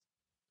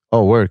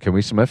Oh, word. Can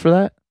we submit for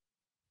that?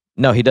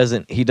 No, he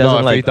doesn't. He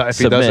No, doesn't if he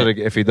does submit.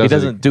 it, if he He does it,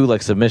 doesn't do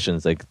like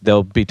submissions. Like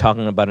they'll be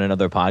talking about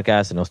another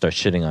podcast and they'll start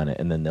shitting on it,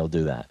 and then they'll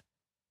do that.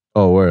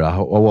 oh, word.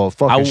 Well,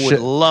 fucking I would shit.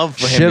 love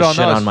for him Shit to on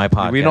shit us. on my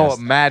podcast. We know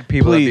mad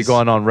people that be Please.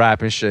 going on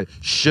rap and shit.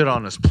 Shit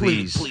on us,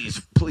 please.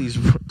 Please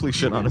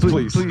shit on us,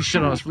 please. Please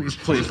shit on us, please.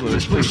 Please,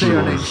 Lewis, please say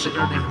our name. Say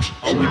our name.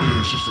 All we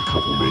need is just a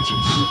couple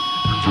mentions.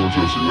 Joe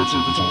Jesse, that's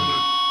it. That's all it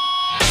is.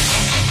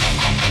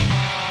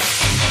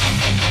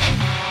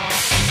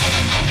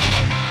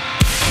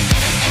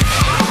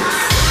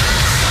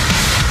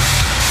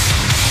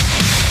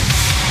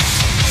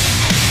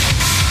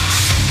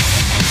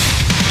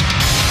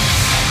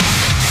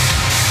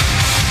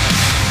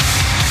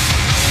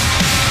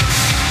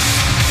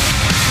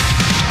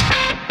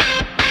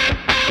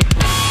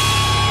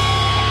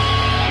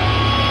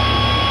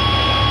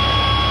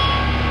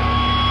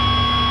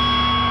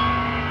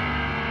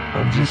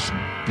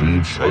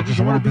 I just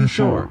want to be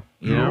sure.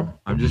 You know,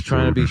 I'm just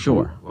trying to be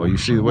sure. Well, you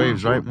see the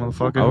waves, right,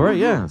 motherfucker? All right,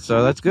 yeah.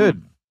 So that's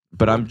good.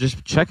 But I'm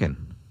just checking.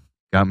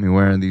 Got me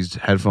wearing these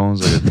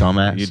headphones like a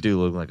dumbass. You do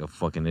look like a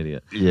fucking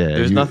idiot. Yeah.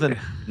 There's nothing.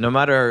 No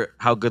matter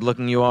how good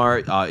looking you are,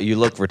 you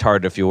look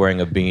retarded if you're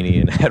wearing a beanie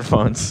and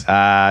headphones.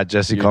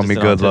 Jesse You're called me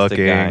just an good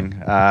autistic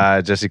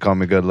looking. Jesse called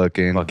me good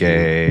looking. Fuck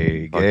Gay,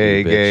 you. Fuck gay,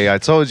 you, gay. bitch. I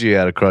told you you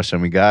had a crush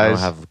on me, I guys. don't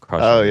have a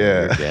crush. Oh, on you.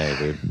 yeah. You're gay,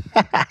 dude.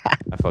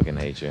 I fucking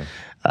hate you.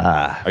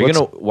 Are Are you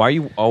gonna? Why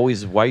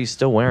are you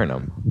still wearing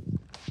them?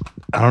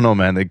 I don't know,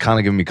 man. They kind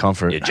of give me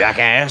comfort. You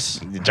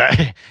jackass.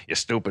 You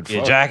stupid You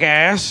fuck.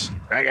 jackass.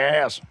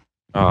 Jackass.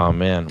 Oh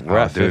man, we're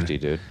Oh, at dude. 50,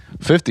 dude.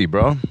 50,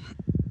 bro.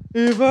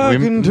 If I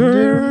can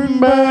turn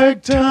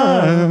back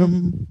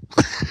time,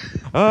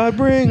 I'd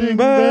bring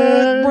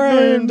back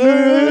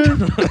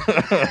Brandon.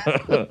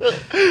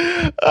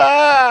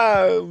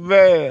 Ah,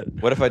 man.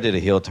 What if I did a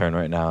heel turn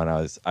right now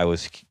and I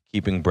was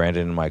keeping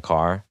Brandon in my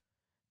car?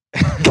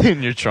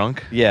 In your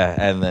trunk? Yeah,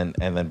 and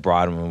then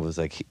Broadman was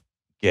like,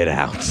 "Get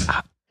out,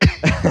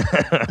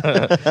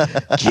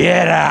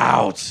 get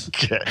out,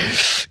 Get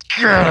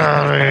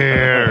out of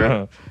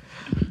here.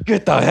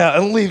 get the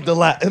hell and leave the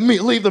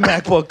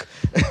MacBook,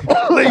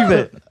 leave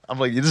it." I'm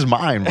like, this is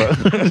mine, bro.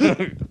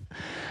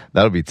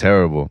 That would be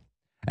terrible.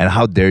 And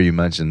how dare you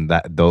mention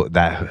that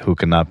who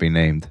cannot be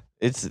named?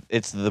 It's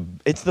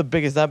the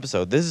biggest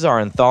episode. This is our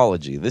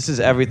anthology. This is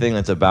everything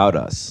that's about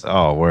us.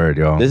 Oh, word,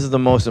 yo. This is the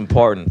most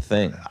important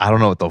thing. I don't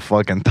know what the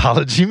fuck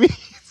anthology means.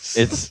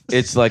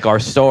 It's like our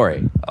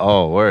story.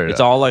 Oh, word. It's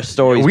all our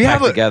stories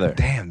packed together.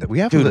 Damn, we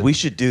have Dude, we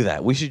should do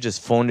that. We should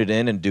just phone it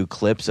in and do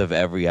clips of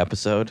every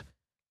episode,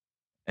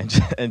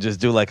 and just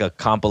do like a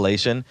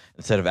compilation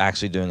instead of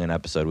actually doing an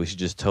episode. We should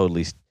just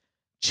totally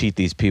cheat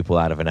these people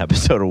out of an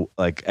episode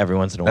like every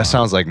once in a while. That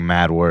sounds like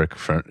mad work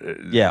for.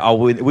 Yeah. Oh,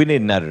 we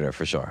need an editor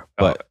for sure.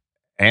 But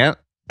Ant.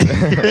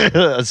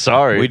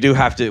 Sorry. we do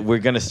have to. We're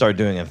gonna start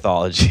doing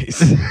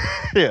anthologies.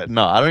 Yeah,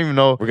 no, I don't even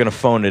know. We're gonna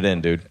phone it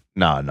in, dude.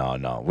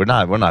 No. We're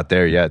not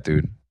there yet,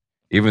 dude.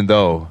 Even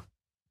though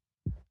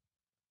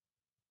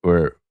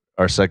we're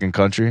our second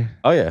country,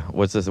 Oh yeah.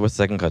 What's this? What's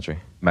second country?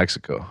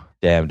 Mexico.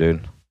 Damn,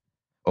 dude.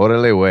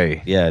 Orale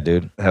way. Yeah,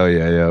 dude. Hell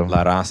yeah, yo.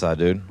 La raza,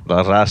 dude.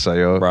 La raza,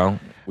 yo. Bro,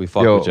 we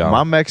fuck Yo, with y'all.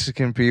 my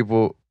Mexican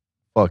people,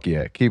 fuck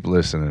yeah. Keep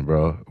listening,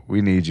 bro.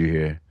 We need you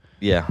here.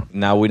 Yeah.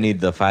 Now we need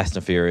the Fast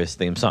and Furious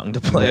theme song to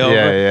play over.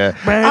 Yeah.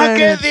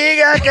 Man.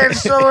 diga que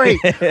soy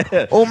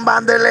un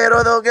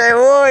bandelero do que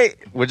voy.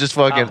 We're just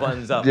fucking. Top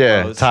buttons up.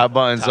 Yeah, bros. top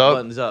buttons Top up.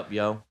 buttons up,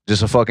 yo.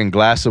 Just a fucking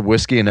glass of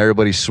whiskey and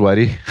everybody's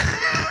sweaty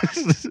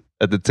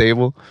at the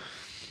table.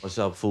 What's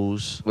up,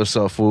 fools? What's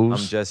up, I'm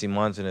fools? Jesse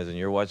Montanez, and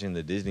you're watching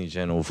the Disney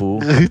Channel, fool.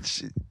 The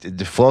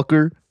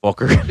fucker.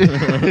 Fucker.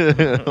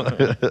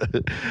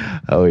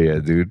 Oh yeah,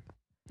 dude.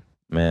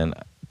 Man,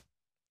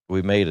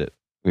 we made it.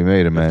 We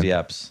made it, man. 50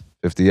 eps.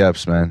 50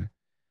 eps, man.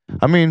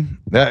 I mean,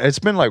 it's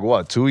been like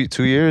what, two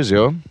years,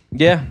 yo?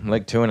 Yeah,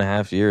 like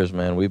 2.5 years,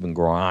 man. We've been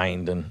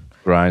grinding,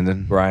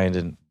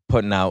 Grinding.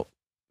 putting out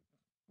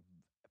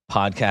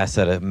podcasts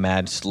at a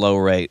mad slow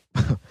rate.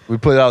 We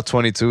put out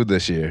 22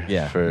 this year.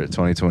 Yeah. For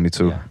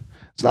 2022. Yeah.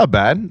 It's not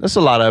bad. That's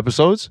a lot of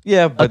episodes.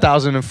 Yeah, but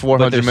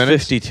 1,400 there's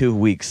minutes. 52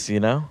 weeks, you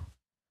know?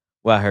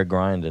 We're out here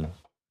grinding.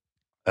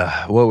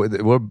 Well,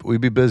 we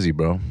be busy,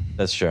 bro.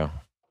 That's true.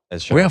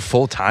 That's true. We have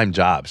full-time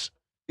jobs.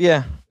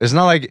 Yeah. It's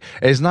not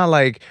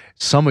like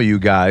some of you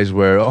guys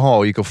where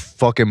you could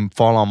fucking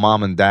fall on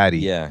mom and daddy.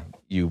 Yeah.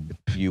 You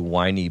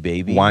whiny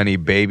baby. Whiny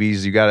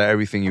babies. You got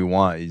everything you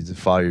want. You just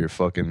follow your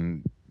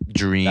fucking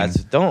dream.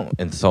 Don't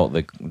insult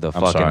the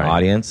fucking sorry.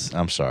 audience.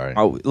 I'm sorry.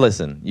 Oh,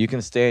 listen, you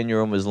can stay in your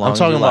room as long I'm as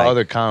talking you about like.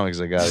 other comics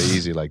that got it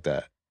easy like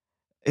that.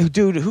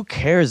 Dude, who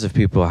cares if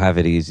people have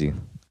it easy?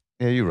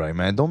 Yeah, you're right,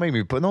 man. Don't make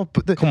me put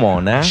Come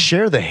on now.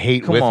 share the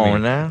hate Come with on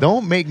me. now.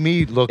 Don't make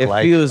me look It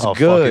like feels a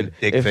good. fucking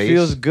dick It face.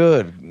 feels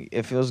good.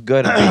 It feels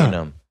good beating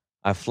them.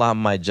 I flop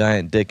my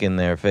giant dick in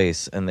their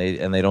face, and they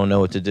don't know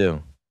what to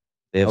do.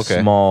 They have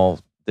Okay. small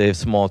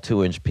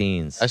 2-inch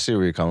peens. I see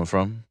where you're coming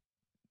from.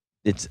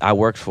 I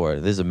worked for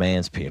it. This is a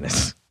man's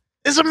penis.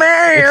 It's a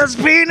man's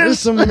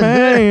penis. It's a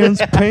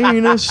man's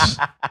penis.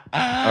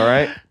 All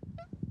right.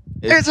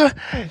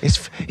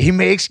 He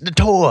makes the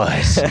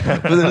toys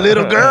for the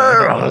little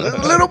girls, the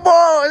little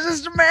boys.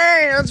 It's the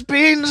man's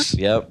penis.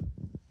 Yep.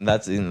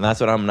 That's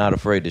what I'm not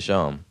afraid to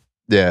show him.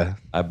 Yeah.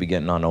 I'd be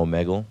getting on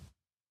Omegle.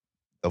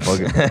 The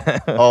fucking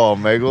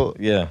Omegle.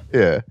 Yeah.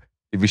 Yeah.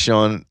 You'd be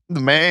showing the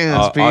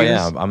man's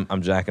penis. Oh yeah,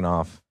 I'm jacking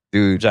off.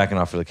 Dude, Jacking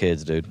off for the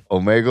kids, dude.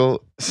 Omegle.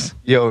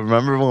 Yo,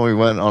 remember when we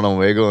went on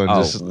Omegle and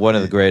just one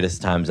of the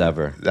greatest times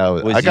ever. that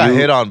was Was I got you-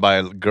 hit on by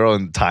a girl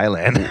in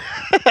Thailand.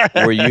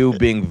 Were you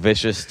being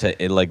vicious to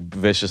like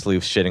viciously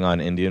shitting on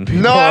Indian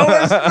people? No, I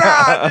was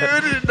not,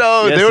 dude.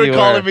 No, Yes, they were you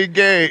calling were. me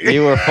gay.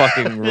 You were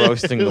fucking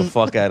roasting the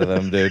fuck out of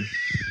them, dude.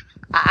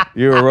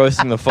 You were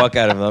roasting the fuck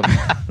out of them.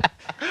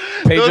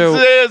 Pedro, Don't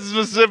say a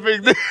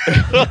specific thing.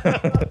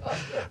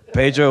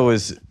 Pedro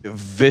was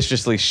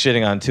viciously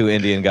shitting on two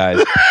Indian guys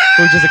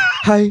who were just like,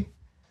 "Hi,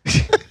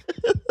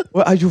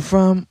 where are you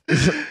from?"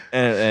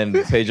 and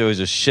Pedro was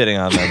just shitting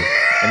on them,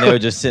 and they were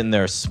just sitting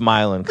there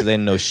smiling because they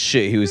didn't know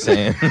shit he was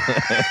saying,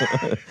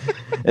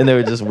 and they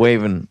were just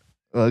waving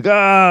like,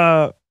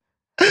 "Ah."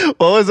 What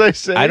was I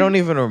saying? I don't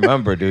even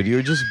remember, dude. You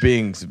were just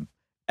being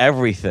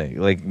everything,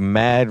 like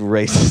mad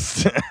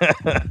racist.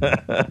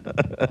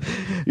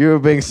 You were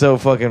being so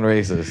fucking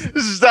racist.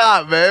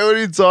 Stop, man. What are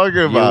you talking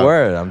about? You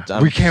were.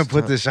 I'm We can't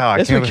put this out.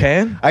 Yes, we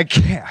can. I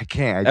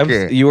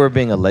can't. You were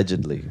being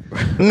allegedly.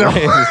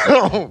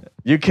 No.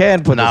 You can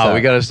put this out. No,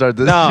 we gotta start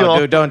this. No, Yo.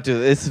 dude, don't do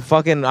this. It's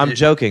fucking. I'm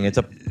joking. It's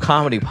a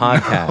comedy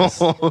podcast.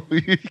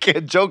 You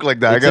can't joke like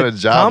that. It's I got a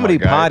job. comedy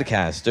my guy.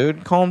 podcast,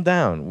 dude. Calm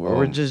down.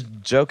 We're just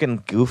joking,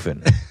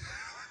 goofing.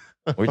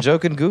 We're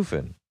joking,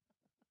 goofing.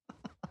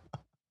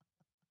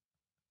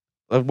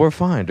 Like, we're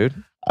fine,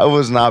 dude. I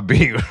was not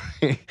being.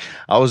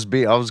 I was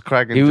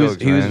cracking He jokes.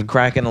 was man.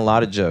 cracking a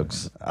lot of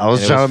jokes. I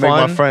was and it trying was to make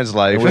my fun, friends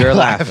laugh. and we were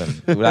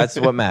laughing. That's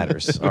what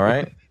matters. All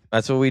right.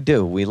 That's what we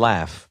do. We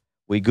laugh.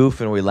 We goof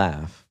and we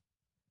laugh.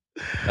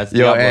 That's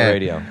Yo, Diablo Ant,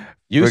 Radio.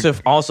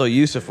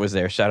 Yusuf was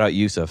there. Shout out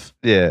Yusuf.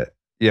 Yeah.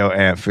 Yo,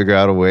 Ant, figure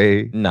out a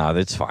way No,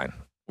 that's fine.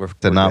 We're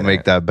to not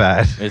make that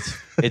bad.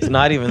 It's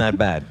not even that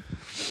bad.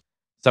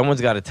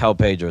 Someone's got to tell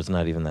Pedro it's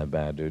not even that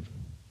bad, dude.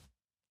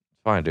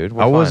 Fine, dude.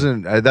 We're I fine.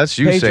 wasn't. That's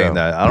you Pedro, saying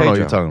that. I don't know what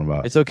you're Pedro. talking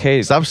about. It's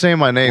okay. Stop saying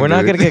my name. We're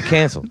not dude. gonna get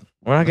canceled.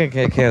 We're not gonna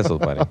get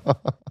canceled, buddy.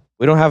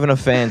 We don't have enough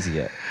fans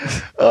yet.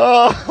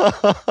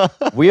 Oh.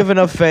 We have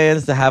enough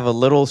fans to have a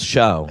little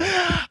show.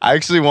 I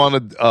actually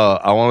want to.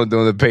 I want to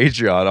do the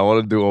Patreon. I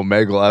want to do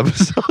Omegle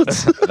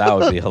episodes. That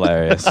would be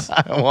hilarious.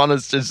 I want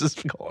us to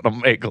just go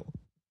on Omegle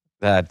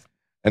That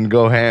and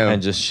go ham.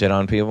 and just shit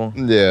on people.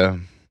 Yeah.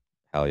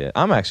 Hell yeah,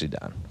 I'm actually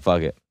down.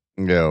 Fuck it.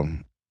 Yo.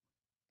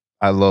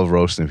 I love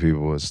roasting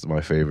people. It's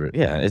my favorite.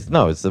 Yeah,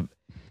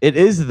 it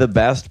is the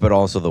best, but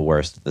also the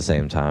worst at the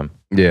same time.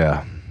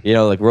 Yeah. You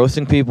know, like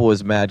roasting people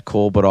is mad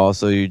cool, but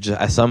also you just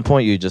at some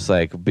point you just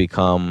like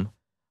become,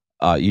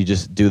 you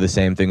just do the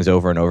same things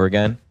over and over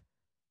again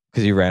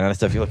because you ran out of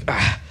stuff. You're like,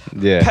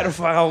 Yeah.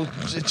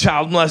 pedophile,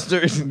 child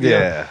molester,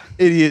 Yeah.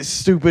 idiot,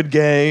 stupid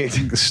gay,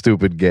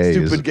 Stupid gay.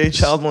 stupid gay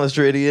child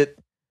molester, idiot.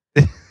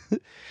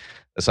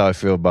 That's how I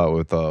feel about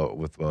with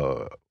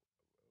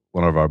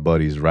one of our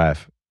buddies,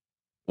 Raph.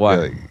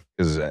 Why?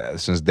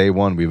 Because since day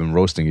one we've been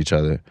roasting each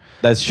other.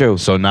 That's true.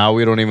 So now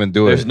we don't even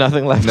do There's it.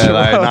 nothing left Nah, to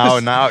like,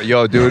 roast. now,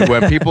 yo, dude,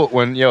 when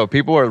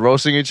people are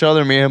roasting each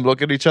other, me and him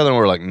look at each other and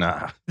we're like,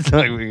 nah.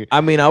 Like,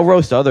 I mean, I'll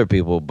roast other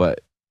people,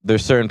 but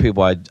there's certain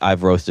people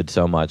I've roasted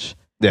so much.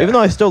 yeah. Even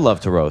though I still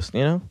love to roast,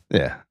 you know?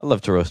 Yeah. I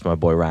love to roast my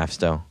boy Raph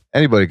still.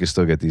 Anybody can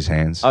still get these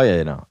hands. Oh, yeah,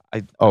 you know.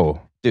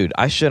 Dude,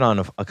 I shit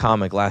on a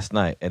comic last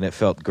night and it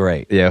felt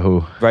great. Yeah,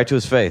 who? Right to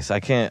his face.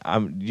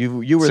 You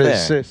were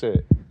there.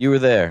 Sit. You were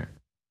there.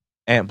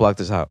 Ant blocked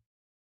us out.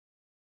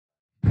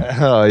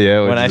 Oh,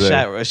 yeah. When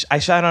I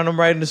shot on him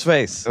right in his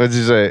face. What'd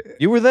you say?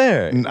 You were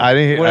there. I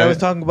didn't When I was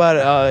talking about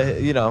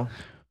it, you know.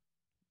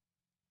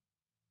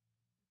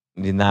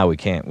 Now we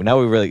can't. Now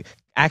we really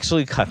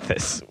actually cut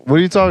this. What are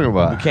you talking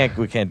about?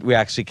 We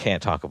actually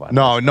can't talk about it.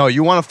 No,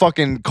 you want to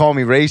fucking call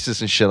me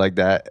racist and shit like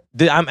that.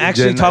 I'm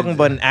actually Then- talking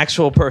about an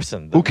actual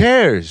person. Who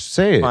cares?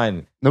 Say it.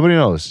 Fine. Nobody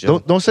knows. Joe.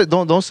 Don't say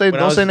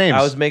names.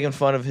 I was making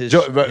fun of his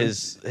Joe, but-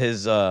 his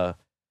his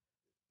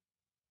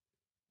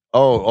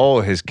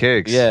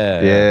kicks.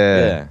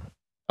 yeah.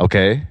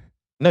 Okay.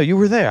 No, you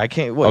were there. I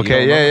can't. What, you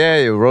Okay. don't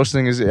remember? Yeah.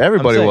 Roasting is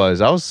everybody saying-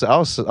 was. I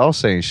was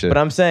saying shit. But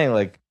I'm saying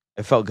like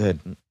it felt good.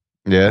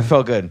 Yeah. It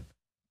felt good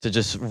to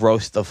just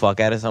roast the fuck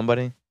out of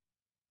somebody.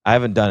 I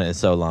haven't done it in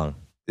so long.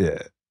 Yeah.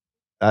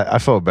 I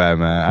felt bad,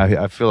 man.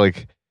 I feel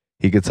like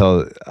he could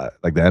tell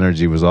like the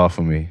energy was off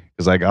of me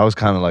because like I was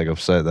kind of like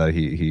upset that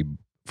he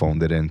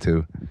phoned it in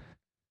too.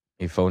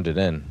 He phoned it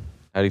in.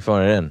 How do you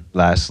phone it in?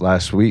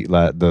 Last week,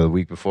 the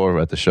week before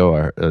at the show,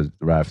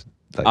 Raph.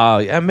 Like, Oh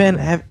yeah,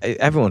 man.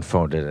 Everyone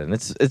phoned it in.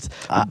 It's.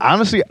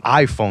 honestly,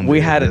 I phoned. We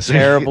it had in a this.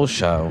 terrible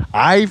show.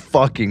 I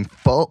fucking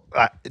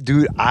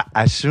dude.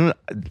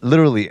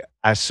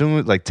 As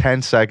soon like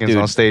 10 seconds Dude,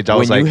 on stage, I when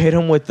was like, you hit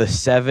him with the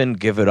 7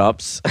 give it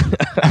ups,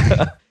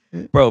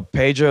 bro.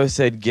 Pedro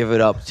said give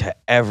it up to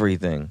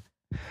everything.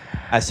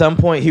 At some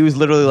point, he was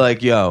literally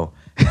like, "Yo,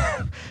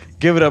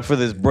 Give it up for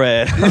this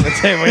bread on the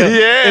table.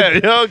 Yeah,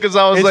 yo, because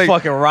I was It's like,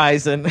 fucking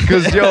rising.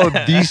 because yo,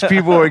 these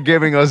people were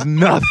giving us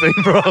nothing,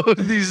 bro.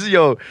 These they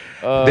were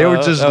just that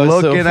was so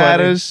looking at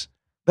funny. us.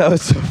 That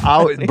was so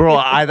funny.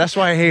 That's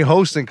why I hate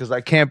hosting because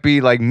I can't be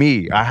like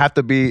me. I have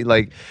to be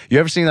like. You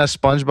ever seen that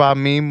SpongeBob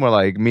meme where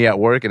like me at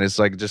work and it's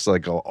like just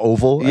like an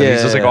oval and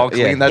he's just like all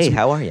clean? That's Hey,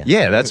 how are you?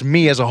 yeah, that's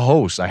me as a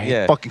host. I hate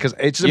Yeah. fucking because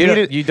it's You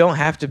immediate. you don't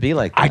have to be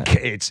like that.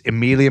 It's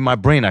immediately in my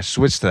brain. I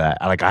switched to that.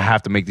 Like I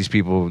have to make these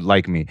people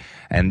like me.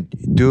 And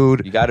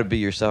dude, You got to be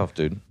yourself,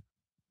 dude.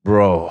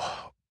 bro,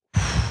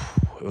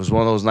 it was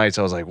one of those nights.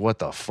 I was like, what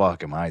the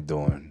fuck am I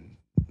doing?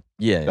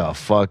 Yeah. The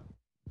fuck.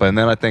 But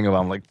then I think about,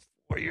 I'm like,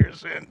 4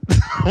 years in.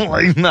 I'm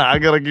like, nah, I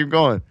gotta keep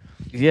going.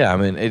 Yeah, I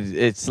mean,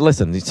 it's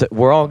listen,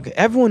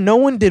 everyone, no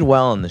one did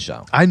well on the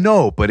show. I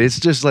know, but it's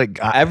just like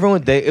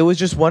Everyone, it was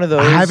just one of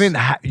those. I haven't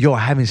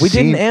We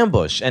seen didn't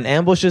ambush, and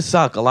ambushes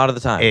suck a lot of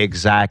the time.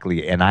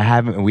 exactly,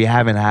 and we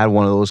haven't had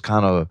one of those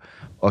kind of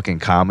fucking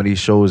comedy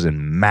shows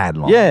in mad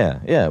long.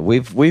 Yeah,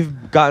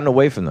 we've gotten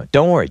away from that.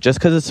 Don't worry, just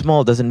because it's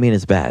small doesn't mean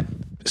it's bad.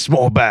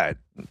 Small bad,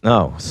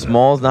 No,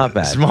 small's not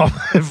bad. small.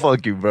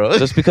 Fuck you, bro.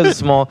 Just because it's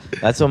small,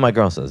 that's what my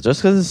girl says. Just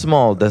because it's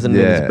small doesn't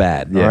mean it's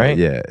bad. Yeah, all right.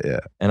 yeah.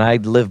 And I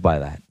live by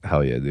that.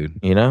 Hell yeah, dude.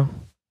 You know,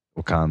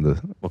 Wakanda.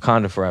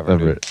 Wakanda forever.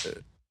 Dude.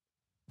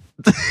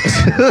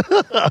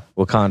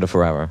 Wakanda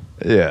forever.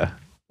 Yeah.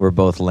 We're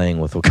both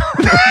laying with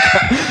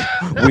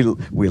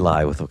Wakanda. we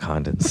lie with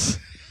Wakandans.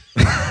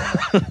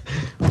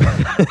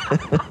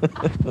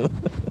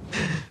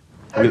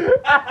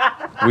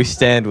 we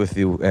stand with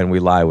you and we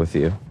lie with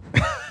you.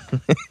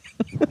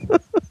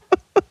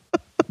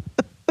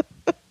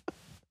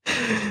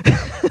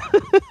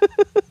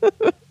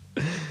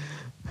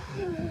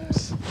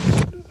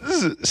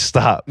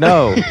 Stop.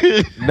 No,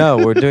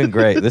 we're doing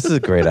great. This is a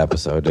great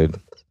episode, dude.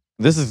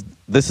 This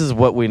is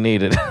what we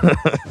needed.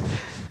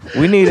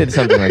 We needed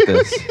something like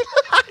this.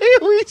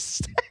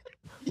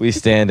 We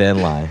stand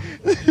and lie,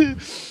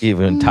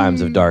 even in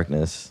times of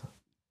darkness.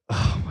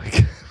 Oh my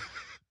god.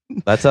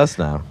 That's us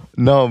now.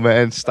 No,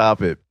 man,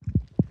 stop it.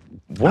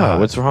 What?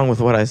 What's wrong with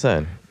what I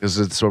said? Because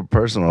it's so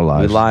personal We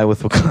life. lie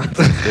with Wakanda,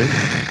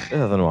 dude. There's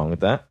nothing wrong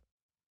with that.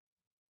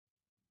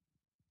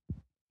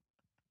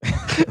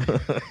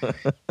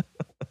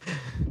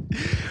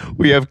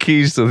 We have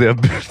keys to the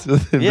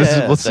invisible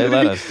Yeah, they city.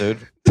 let us, dude.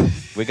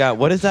 We got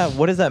what is that?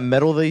 What is that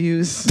metal they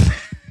use?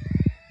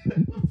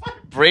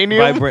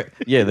 Vibranium.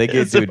 Yeah, they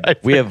give It's a dude.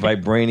 We have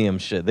vibranium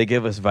shit. They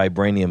give us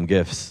vibranium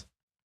gifts.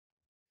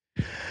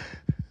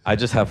 I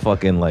just have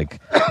fucking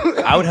like,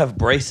 I would have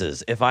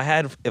braces if I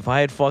had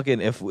fucking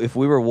if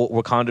we were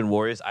Wakandan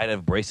warriors. I'd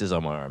have braces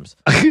on my arms.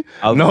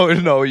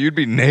 No, you'd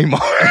be Neymar.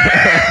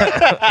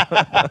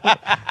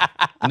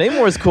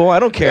 Namor is cool. I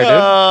don't care, dude.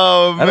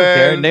 Oh, I don't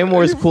care.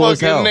 Namor is You cool as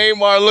hell. fucking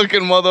Neymar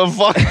looking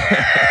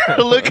motherfucker.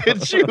 Look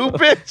at you,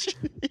 bitch.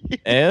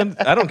 And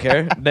I don't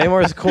care.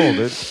 Namor is cool,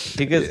 dude.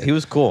 He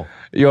was cool.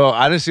 Yo,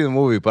 I didn't see the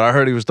movie, but I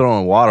heard he was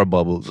throwing water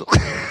bubbles.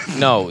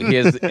 No,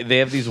 they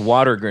have these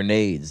water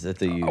grenades that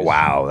they use.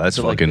 Wow, that's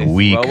So, like, fucking they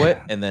weak. Throw it,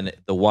 and then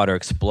the water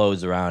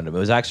explodes around him. It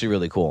was actually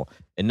really cool.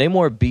 And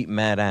Namor beat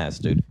mad ass,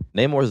 dude.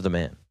 Namor's the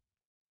man.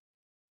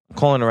 I'm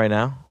calling it right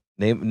now.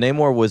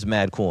 Namor was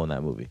mad cool in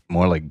that movie.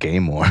 More like gay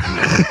more.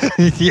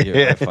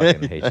 Yeah, I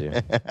fucking hate you.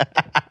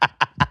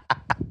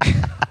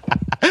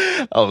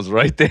 I was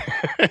right there.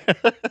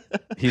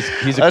 He's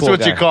a That's cool what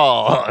guy. you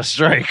call a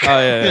strike. Oh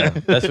yeah.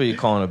 That's what you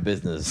call in a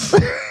business.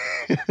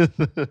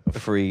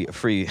 Free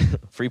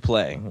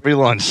play. Free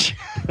lunch.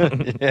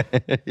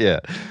 yeah.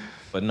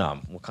 But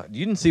no,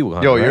 you didn't see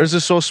Wakanda. Yo, right? yours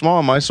is so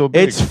small, mine's so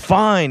big. It's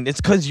fine.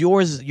 It's because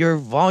your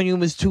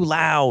volume is too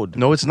loud.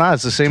 No, it's not.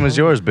 It's the same as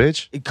yours,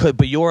 bitch. It could,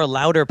 but you're a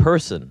louder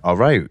person, All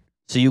right.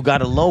 so you got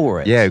to lower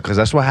it. Yeah, because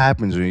that's what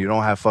happens when you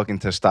don't have fucking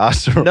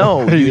testosterone.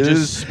 No, you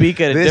just speak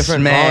at a this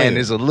different man volume.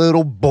 is a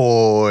little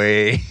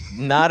boy.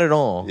 Not at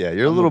all. Yeah,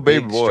 you're a I'm little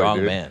baby big, boy, strong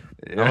dude. man.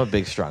 Yeah. I'm a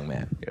big strong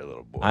man. You're a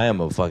little boy. I am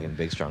a fucking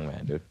big strong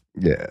man, dude.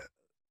 Yeah.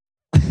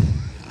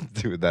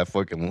 Dude,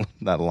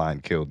 that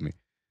line killed me.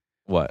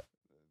 What?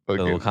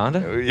 Fucking-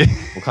 Wakanda? Yeah.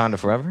 Wakanda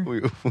forever?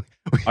 We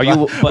Are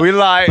you? But, we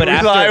lie. but we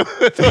after- lie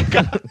with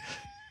Wakanda.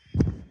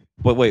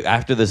 but wait,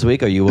 after this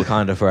week, are you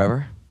Wakanda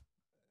forever?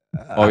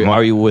 Or I'm-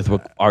 are you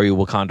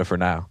Wakanda for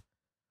now?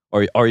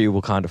 Or are you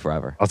Wakanda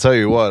forever? I'll tell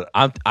you what.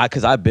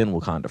 Because I've been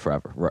Wakanda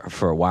forever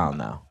for a while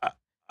now.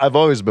 I've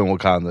always been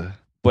Wakanda.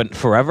 But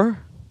forever?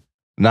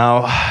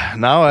 Now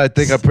I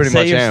think I pretty say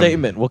much your am.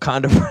 statement.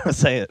 Wakanda forever.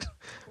 Say it.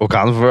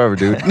 Wakanda forever,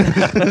 dude.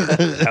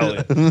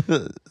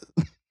 Hell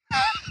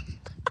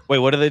Wait,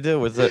 what do they do?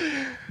 What's it?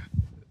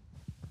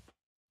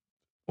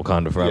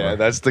 Wakanda forever. Yeah,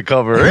 that's the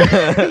cover.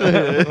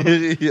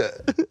 Yeah.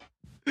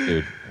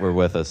 Dude, we're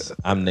with us.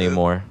 I'm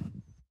Namor.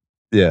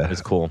 Yeah.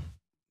 It's cool.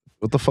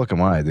 What the fuck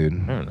am I, dude?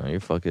 I don't know. You're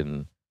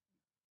fucking.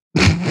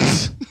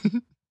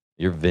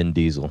 You're Vin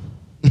Diesel.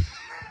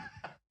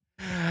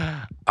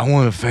 I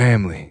want a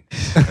family.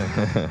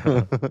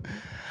 I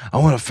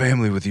want a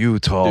family with you,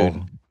 tall.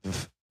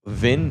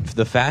 Dude,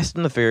 the Fast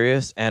and the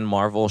Furious and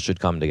Marvel should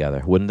come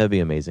together. Wouldn't that be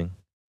amazing?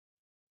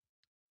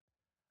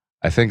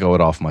 I think I would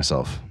off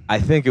myself. I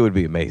think it would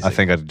be amazing. I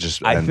think I'd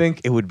just. I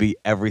think it would be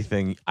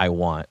everything I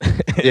want.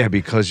 Yeah,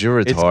 because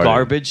you're retarded. It's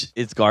garbage.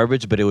 It's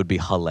garbage, but it would be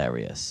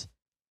hilarious.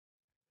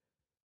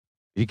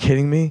 Are you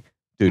kidding me?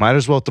 Dude, Might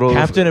as well throw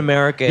Captain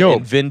America Yo.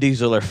 and Vin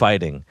Diesel are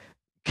fighting.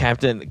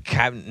 Captain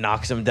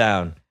knocks him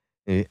down,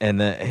 and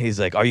then he's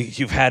like,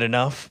 you've had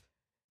enough?"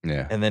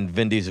 Yeah. And then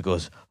Vin Diesel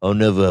goes, "I'll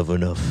never have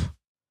enough.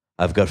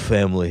 I've got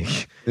family."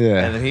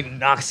 Yeah. And then he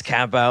knocks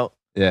Cap out.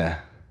 Yeah.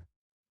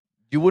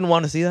 You wouldn't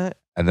want to see that?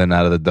 And then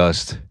out of the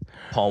dust.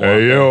 Paul Walker.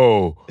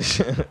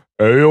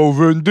 Hey yo,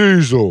 Vin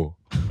Diesel.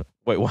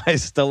 Wait, why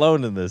is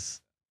Stallone in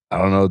this? I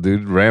don't know,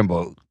 dude.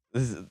 Rambo.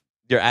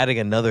 You're adding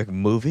another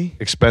movie?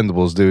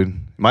 Expendables, dude.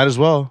 Might as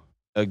well.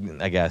 I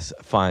guess.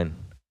 Fine.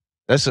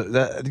 You're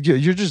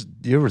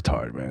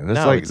retarded, man. That's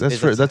No, like it's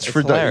that's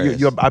for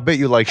hilarious. I bet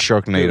you like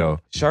Sharknado.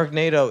 Dude,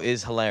 Sharknado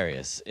is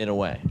hilarious in a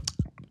way.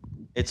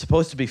 It's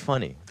supposed to be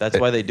funny. That's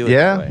why they do it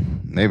Yeah, that way.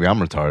 maybe I'm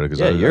retarded because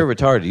Yeah, you're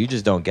retarded. You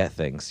just don't get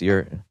things.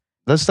 You're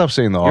Let's stop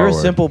saying the a R word.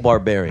 simple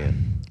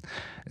barbarian.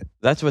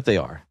 That's what they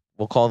are.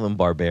 We'll call them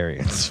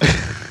barbarians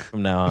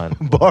from now on.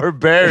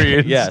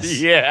 Barbarians.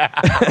 Yes. Yeah.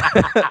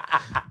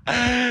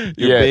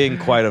 You're being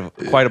quite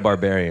a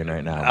barbarian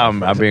right now.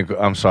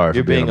 I'm sorry.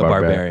 You're for being being a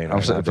barbarian I'm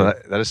right sorry, now,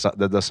 but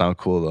that does sound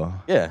cool though.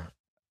 Yeah.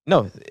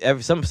 No.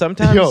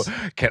 Sometimes. Yo,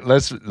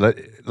 let's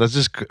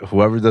just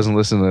whoever doesn't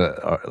listen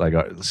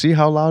to see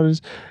how loud it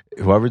is.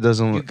 Whoever you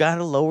doesn't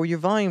gotta lower your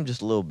volume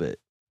just a little bit.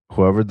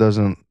 whoever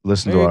doesn't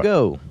listen There to you our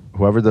go.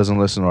 whoever doesn't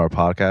listen to our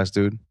podcast,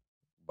 dude,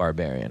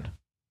 Barbarian.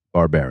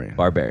 barbarian.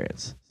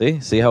 Barbarians.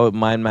 See how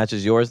mine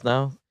matches yours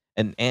now?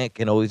 An ant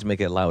can always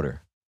make it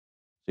louder.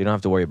 So you don't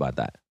have to worry about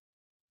that.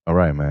 All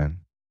right, man.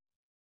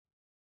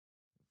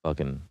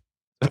 Fucking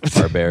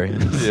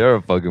barbarian. You're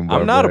a fucking barbarian.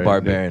 I'm not a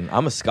barbarian.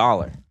 I'm a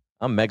scholar.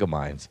 I'm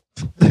Megamind.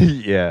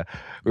 Yeah,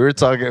 we were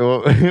talking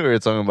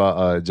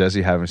about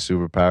Jesse having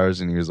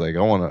superpowers, and he was like, "I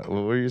want to."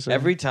 What were you saying?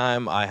 Every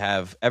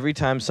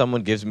time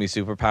someone gives me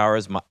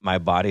superpowers, my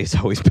body is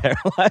always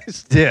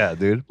paralyzed. yeah,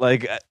 dude.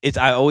 Like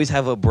I always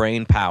have a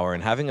brain power,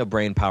 and having a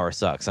brain power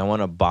sucks. I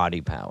want a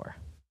body power.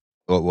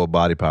 What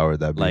body power would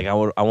that be? Like I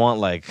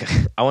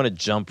want to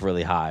jump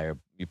really high, or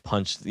you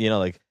punch,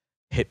 like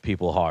hit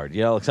people hard.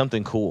 Like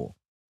something cool.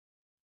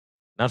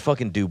 Not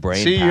fucking do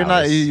brain. See,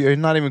 powers. you're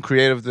not even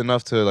creative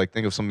enough to like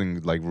think of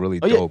something like really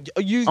Oh, yeah, dope.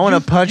 you, I want you-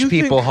 to punch you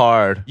people think-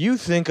 hard. You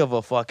think of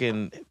a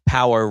fucking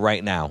power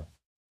right now.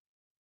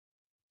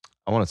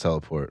 I want to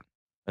teleport.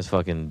 That's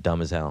fucking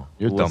dumb as hell.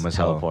 You're Who dumb wants to as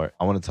hell. teleport?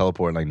 I want to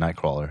teleport like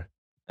Nightcrawler.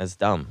 That's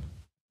dumb.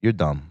 You're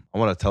dumb. I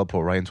want to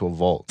teleport right into a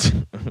vault.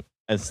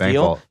 And Bank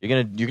steal? vault. You're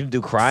gonna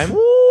do crime? Woo,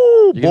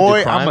 You gonna do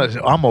boy, crime?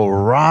 I'm a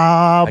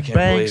rob I can't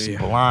banks believe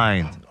you.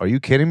 blind. Are you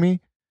kidding me?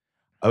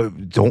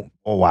 Don't.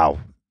 Oh wow,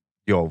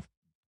 yo,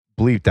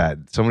 bleep that.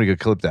 Somebody could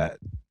clip that.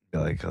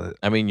 Like,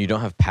 I mean, you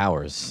don't have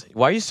powers.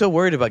 Why are you so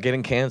worried about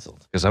getting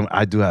canceled? because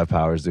I do have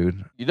powers,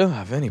 dude. You don't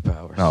have any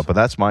powers. No, but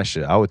that's my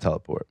shit. I would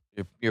teleport.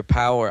 Your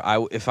power.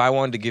 If I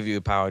wanted to give you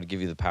a power, I'd give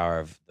you the power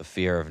of the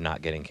fear of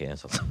not getting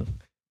canceled.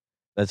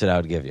 That's what I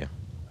would give you.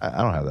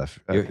 I don't have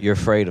that. You're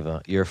afraid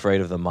of You're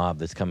afraid of the mob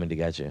that's coming to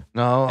get you,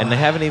 No, and they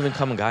haven't even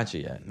come and got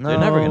you yet. They're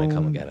never gonna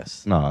come and get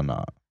us. No.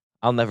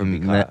 I'll never be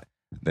Ne- caught.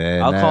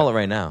 I'll call it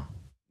right now.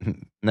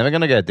 Never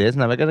gonna get this.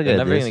 Never gonna They're get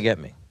never this. gonna get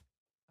me.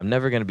 I'm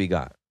never gonna be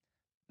got.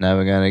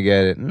 Never gonna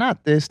get it.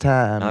 Not this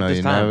time. Not no, this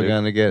you're time, never dude.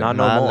 gonna get Not it.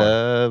 no My more.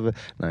 love.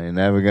 No, you're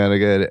never gonna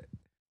get it.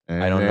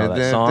 I don't know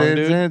that song,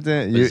 dude.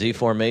 The You- Z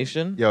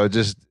formation. Yo, and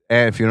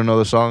if you don't know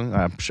the song,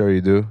 I'm sure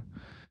you do.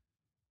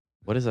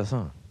 What is that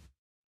song?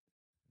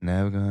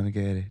 Never gonna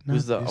get it.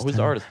 Who's the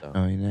artist though?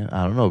 Oh,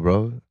 I don't know,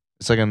 bro.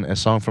 It's like a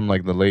song from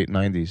like the late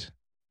 '90s,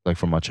 like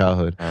from my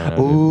childhood. I don't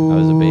know, dude. I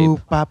was a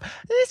babe. Pop.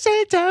 I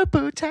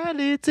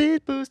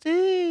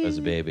I was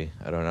a baby.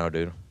 I don't know,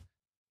 dude.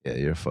 Yeah,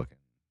 you're fucking.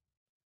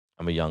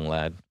 I'm a young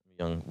lad,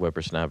 young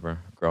whippersnapper,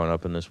 growing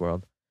up in this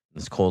world, in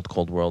this cold,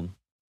 cold world.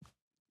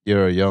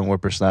 You're a young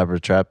whippersnapper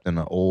trapped in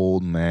an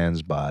old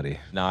man's body.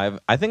 Now,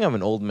 I think I'm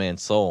an old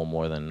man's soul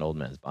more than an old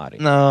man's body.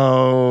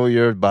 No,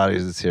 your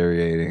body's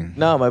deteriorating.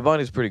 No, my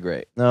body's pretty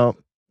great. No.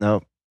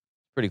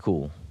 Pretty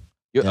cool.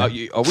 Yeah. Are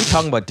we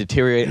talking about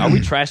deteriorating? Are we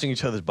trashing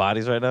each other's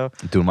bodies right now?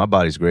 Dude, my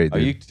body's great, Are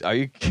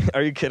dude.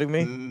 you kidding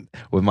me?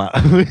 With my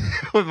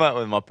with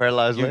my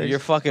paralyzed legs. You're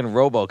fucking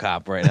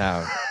RoboCop right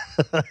now.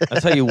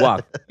 That's how you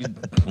walk.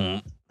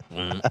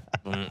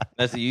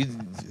 That's you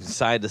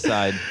side to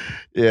side.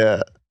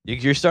 Yeah.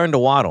 You're starting to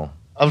waddle.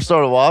 I'm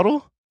starting to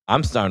waddle?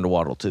 I'm starting to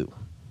waddle too.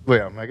 Wait,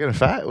 am I getting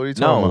fat? What are you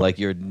talking No, about? like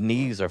your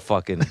knees are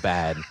fucking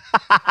bad.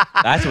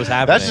 That's what's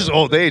happening. That's just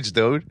old age,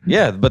 dude.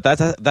 Yeah, but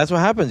that's what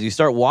happens. You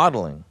start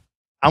waddling.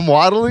 I'm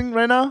waddling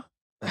right now?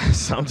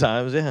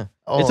 Sometimes, yeah.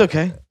 Oh. It's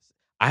okay.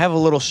 I have a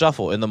little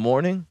shuffle in the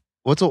morning.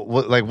 What's a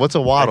waddle?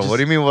 just- What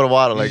do you mean what a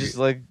waddle? You Like just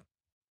like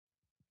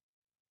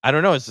I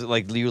don't know. It's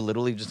like you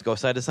literally just go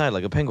side to side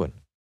like a penguin.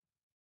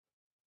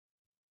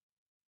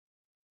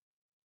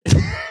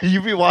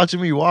 you be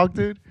watching me walk,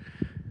 dude?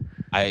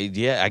 I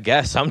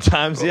guess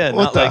sometimes, yeah.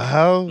 What Not the like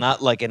hell?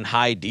 not like in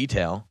high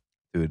detail.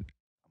 Dude,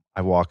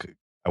 I walk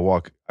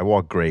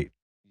great.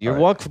 You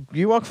Alright.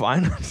 walk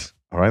fine.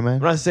 All right, man.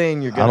 I'm not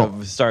saying you're I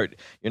gonna start.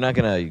 You're not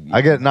gonna. I'm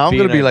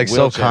gonna in be a like wheelchair.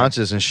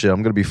 self-conscious and shit.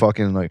 I'm gonna be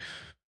fucking like,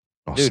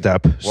 oh, Dude,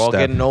 step. We're all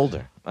getting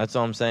older. That's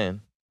all I'm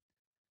saying.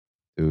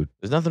 Dude.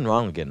 There's nothing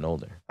wrong with getting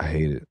older. I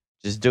hate it.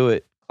 Just do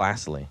it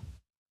classily.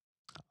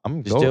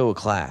 I'm Just do it with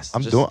class.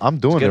 I'm Just- doing. I'm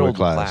doing just it get with old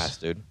class.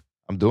 dude.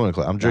 I'm doing it.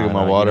 I'm drinking No,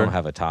 my no, water. You don't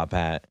have a top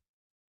hat.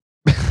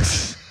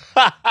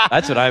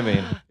 That's what I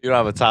mean. You don't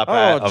have a top Oh,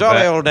 hat.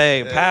 jolly old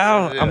day,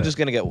 pal. Yeah. I'm just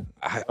gonna get.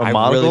 I really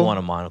monocle? want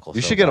a monocle.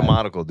 You so should get a bad,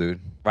 monocle, dude.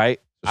 right?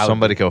 I would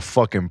Somebody be- can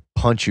fucking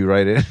punch you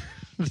right in.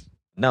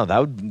 No,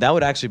 that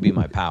would actually be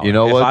my power. You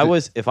know if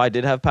what? if I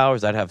did have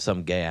powers, I'd have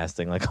some gay ass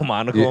thing like a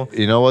monocle.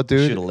 You know what,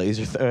 Shoot dude? a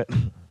laser through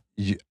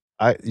it.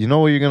 You know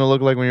what you're gonna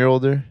look like when you're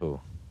older? Who?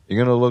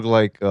 You're gonna look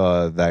like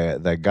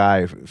that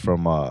guy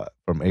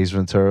from Ace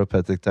Ventura,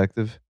 Pet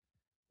Detective,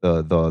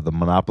 the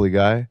Monopoly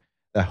guy.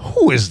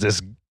 Who is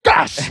this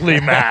ghastly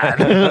man?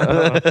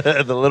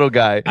 The little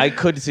guy. I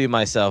could see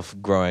myself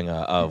growing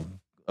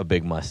a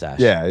big mustache.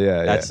 Yeah,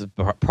 yeah, That's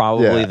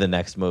probably Yeah. the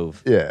next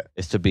move. yeah.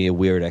 Is to be a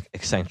weird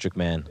eccentric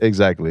man.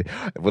 Exactly.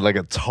 With like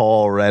a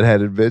tall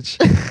redheaded bitch.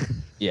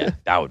 Yeah,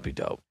 that would be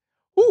dope.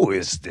 Who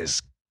is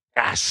this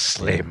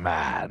ghastly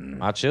man?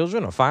 My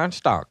children are fine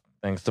stock,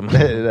 thanks to my.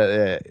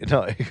 Yeah,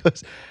 no, he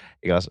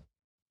goes,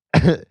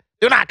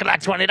 do not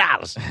collect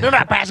 $20. Do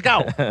not pass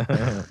go.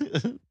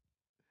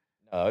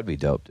 Oh, it'd be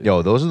dope, dude.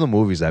 Yo, those are the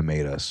movies that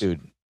made us.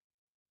 Dude,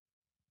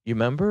 you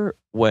remember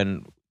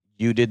when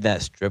you did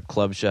that strip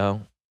club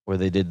show where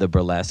they did the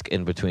burlesque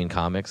in between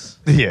comics?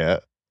 Yeah.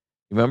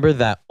 You remember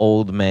that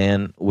old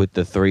man with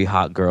the 3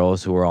 hot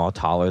girls who were all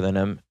taller than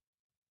him?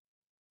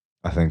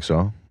 I think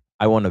so.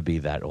 I want to be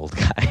that old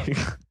guy.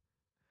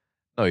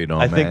 No, you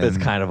don't, I think that's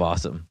man. kind of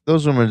awesome.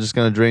 Those women are just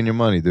going to drain your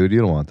money, dude. You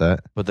don't want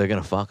that. But they're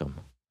going to fuck him.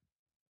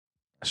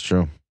 That's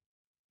true.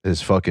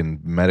 His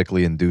fucking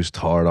medically induced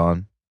hard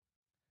on.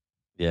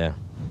 Yeah.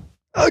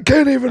 I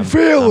can't even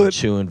I'm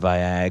chewing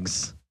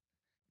Viags.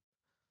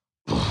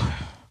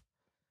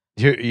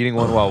 You're eating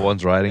one while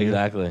one's riding you?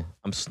 Exactly.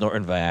 I'm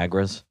snorting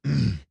Viagras.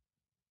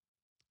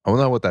 I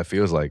wonder what that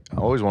feels like. I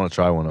always want to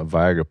try one of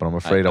Viagra, but I'm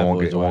afraid I've it won't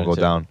always go wanted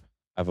to. down.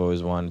 I've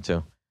always wanted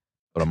to.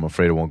 But I'm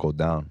afraid it won't go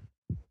down.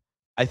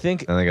 I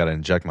think Then I got to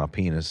inject my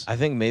penis.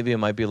 maybe it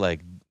might be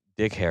like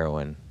dick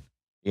heroin,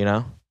 you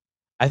know?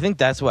 I think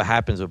that's what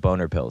happens with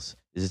boner pills.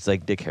 Is it's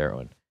like dick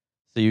heroin.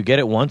 So you get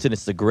it once and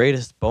it's the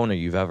greatest boner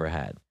you've ever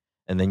had.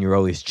 And then you're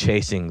always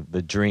chasing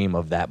the dream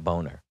of that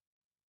boner.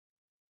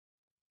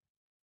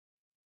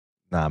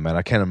 Nah, man,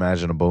 I can't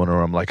imagine a boner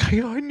where I'm like,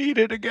 I need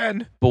it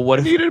again. But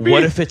what Needed me.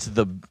 if it's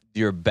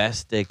your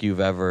best dick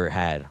you've ever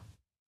had?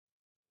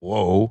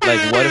 Whoa.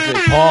 Like what if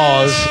it's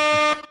Pause.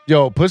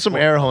 Yo, put some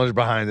air horns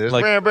behind this.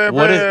 like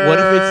what if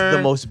it's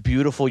the most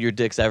beautiful your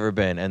dick's ever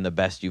been and the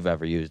best you've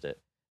ever used it?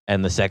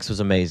 And the sex was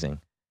amazing.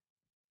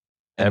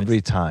 And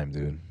Every time,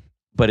 dude.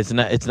 but it's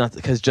not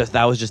because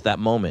that was just that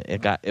moment.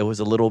 It was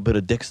a little bit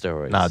of dick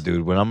steroids. Nah,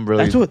 dude, when I'm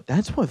really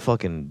That's what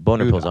fucking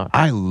boner Dude, pills are.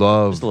 I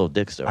love Just a little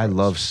dick steroids. I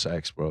love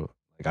sex, bro.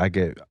 Like I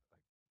get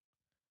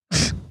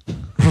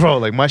bro,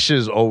 like my shit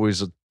is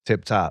always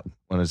tip top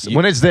when it's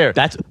there.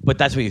 that's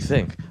what you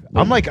think.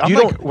 I'm like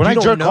when I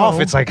jerk off,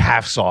 it's like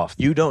half soft.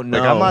 you don't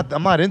know. Like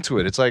I'm not into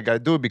it. It's like I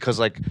do it because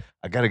like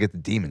I gotta get the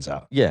demons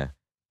out. Yeah,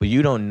 but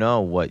you don't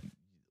know what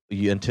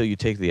until you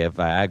take the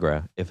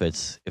Viagra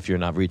if you're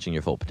not reaching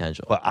your full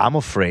potential. But I'm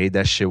afraid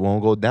that shit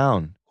won't go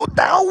down. Go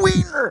down,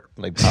 wiener.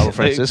 Like Pablo they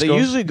Francisco.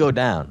 usually go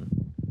down.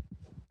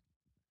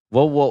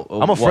 Well,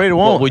 I'm afraid it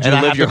won't, Would you and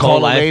I live have your to call whole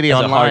a life lady as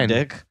a online. hard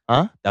dick?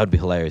 Huh? That would be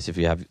hilarious if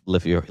you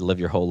live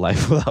your whole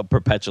life without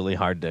perpetually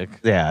hard dick.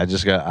 Yeah,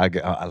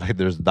 I like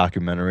there's a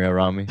documentary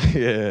around me.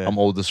 Yeah, I'm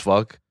old as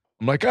fuck.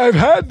 I'm like, I've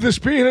had this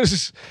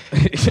penis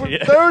for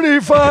Yeah.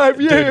 35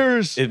 Dude,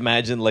 years.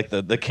 Imagine like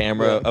the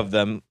camera of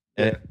them,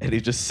 and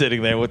he's just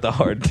sitting there with the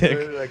hard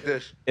dick Like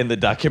this. in the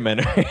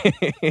documentary.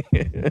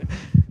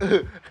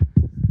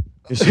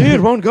 You see,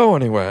 it won't go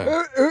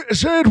anywhere.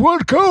 Said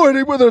won't go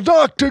anywhere. The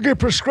doctor get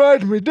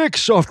prescribed me dick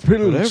soft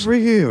pills. But every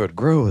year it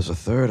grows a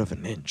third of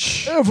an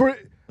inch. Every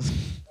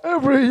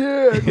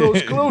year it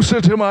grows closer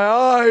to my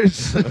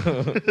eyes.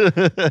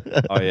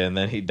 Oh yeah, and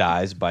then he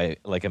dies by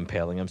like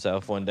impaling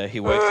himself one day. He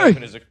wakes up and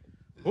he's like,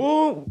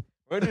 "Oh,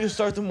 ready to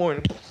start the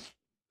morning."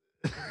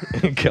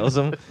 He kills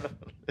him.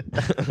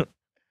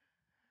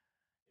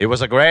 He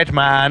was a great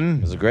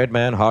man He's a great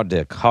man, hard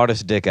dick,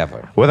 hardest dick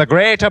ever. with a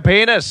greater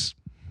penis.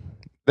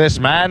 This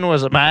man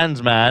was a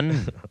man's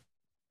man,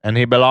 and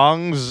he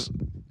belongs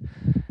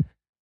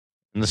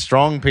in the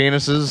strong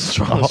penises.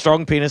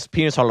 Strong penis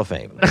Hall of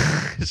Fame.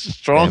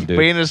 Strong Damn, dude.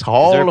 penis Is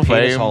Hall there a of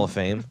penis Fame. Hall of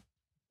Fame?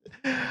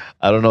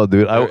 I don't know,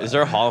 dude. Is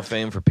there a Hall of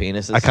Fame for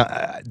penises? I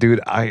can't,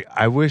 dude.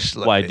 I wish.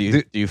 Like, Why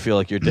do you feel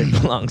like your dick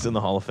belongs in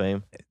the Hall of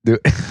Fame? Dude.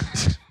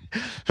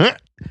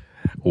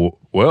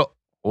 Well,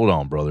 Hold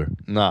on, brother.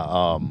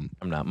 Nah, I'm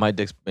not. My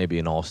dick's maybe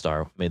an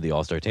all-star. Made the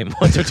all-star team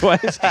once or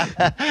twice.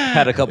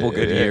 Had a couple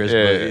good years,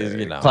 but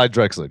you know. Clyde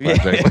Drexler.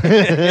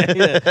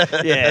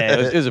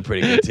 Yeah, it was a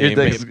pretty good Your team.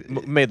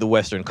 dick's- Made the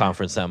Western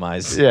Conference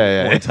semis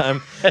Yeah. one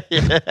time.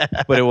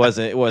 But it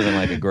wasn't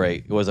like a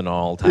great. It wasn't an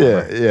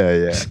all-timer.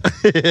 Yeah.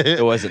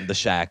 It wasn't the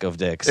Shack of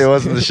dicks. It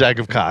wasn't the Shack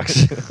of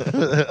Cox.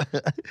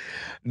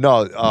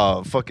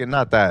 No, fucking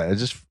not that. It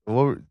just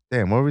what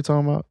were we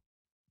talking about?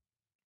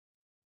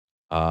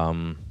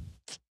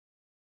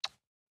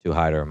 Too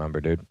high to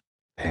remember, dude.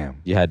 Damn.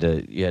 You had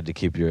to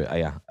keep your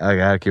yeah. I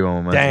gotta keep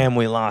on momentum. Damn,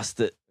 we lost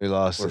it. We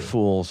lost We're it.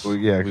 fools. Well,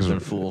 yeah, 'cause we've been we're-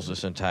 fools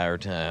this entire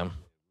time,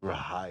 We're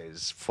high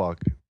as fuck.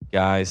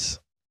 guys.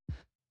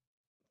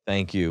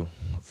 Thank you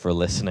for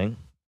listening.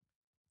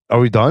 Are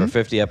we For done?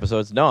 50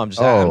 episodes. No, I'm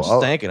just Oh.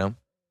 thanking them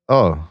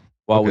Oh.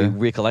 while we Okay.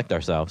 recollect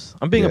ourselves.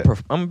 I'm being Yeah.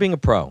 I'm being a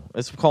pro.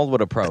 It's called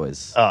what a pro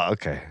is. Oh,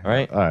 okay. All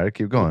right. All right,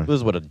 keep going. This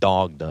is what a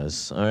dog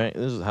does. All right.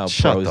 This is how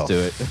Shut pros the do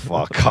it.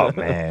 fuck up,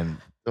 man.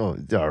 Oh,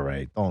 all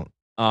right. Don't.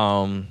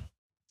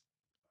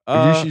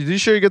 You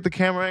sure you get the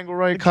camera angle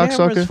right, the camera's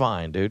cocksucker?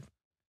 fine, dude.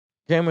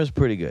 Camera's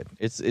pretty good.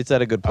 It's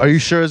at a good place. Are you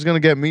sure it's gonna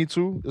get me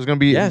too? It's gonna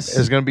be. Yes.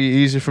 It's gonna be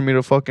easy for me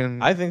to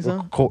fucking. I think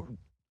so.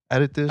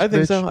 Edit this. I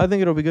think bitch? so. I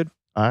think it'll be good.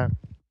 All right.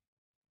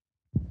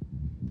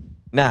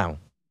 Now,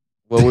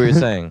 what we were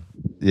saying.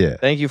 Yeah.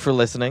 Thank you for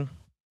listening.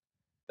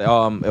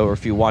 Or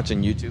if you're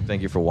watching YouTube,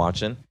 thank you for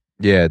watching.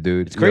 Yeah,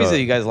 dude. It's crazy that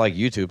you guys like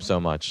YouTube so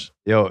much.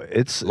 Yo,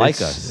 it's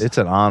Like us. It's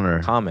an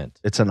honor. Comment.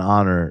 It's an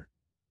honor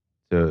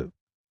to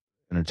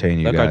entertain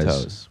you Lick guys. our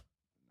toes.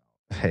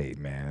 Hey,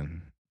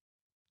 man.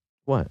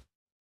 What?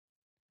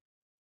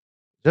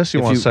 Jesse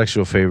If wants you-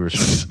 sexual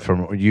favors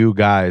from you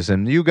guys,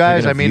 and you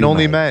guys, You're I gonna mean, view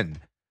only my- men.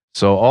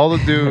 So all the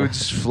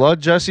dudes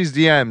flood Jesse's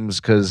DMs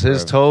because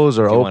his Bro, toes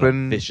are If you want a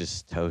open.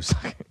 vicious toes.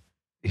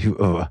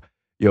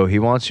 Yo, he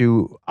wants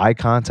you eye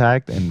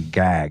contact and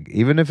gag,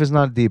 even if it's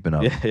not deep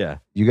enough. yeah.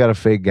 You got a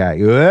fake gag,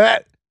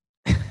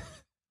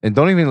 and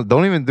don't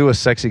even do a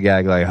sexy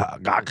gag like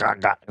gah, gah,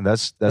 gah.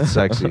 That's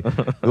sexy.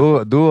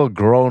 do a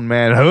grown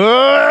man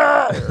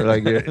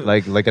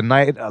like a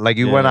night like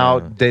you went Yeah.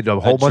 out, did a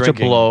whole bunch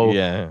Drinking, of blow,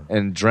 Yeah.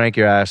 and drank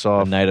your ass A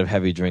off. night of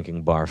heavy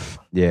drinking barf.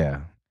 Yeah,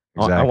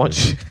 I- exactly. I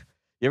want you.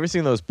 You ever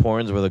seen those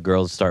porns where the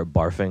girls start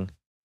barfing?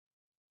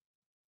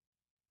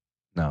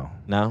 No.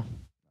 No.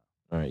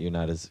 All right, you're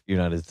not as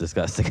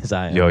disgusting as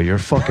I am. Yo, you're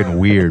fucking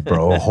weird,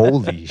 bro.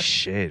 Holy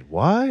shit.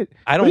 What?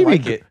 I What don't do you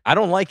like mean? it. I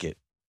don't like it.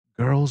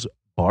 Girls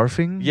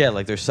barfing? Yeah,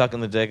 like they're sucking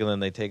the dick and then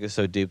they take it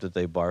so deep that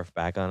they barf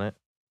back on it.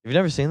 You've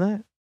never seen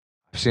that?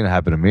 I've seen it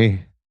happen to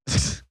me.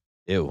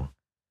 Ew.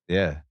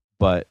 Yeah.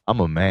 But I'm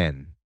a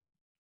man.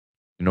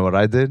 You know what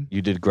I did?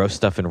 you did gross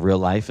stuff in real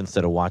life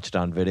instead of watch it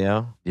on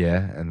video. Yeah.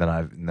 And then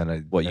I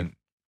What, then-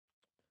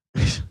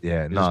 you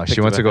Yeah, just no, picked she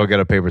it went to back go up? get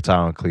a paper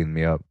towel and clean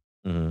me up.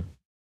 Mhm.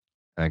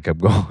 And I kept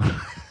going.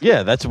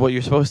 Yeah, that's what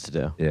you're supposed to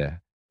do. Yeah.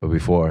 But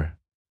before.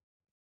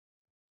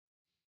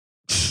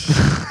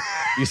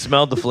 You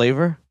smelled the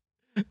flavor?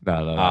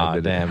 No, Ah, I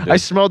didn't. damn, dude. I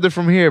smelled it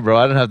from here, bro.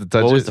 I didn't have to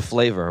touch What it. was the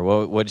flavor?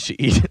 What did she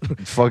eat?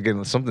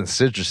 Fucking something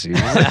citrusy.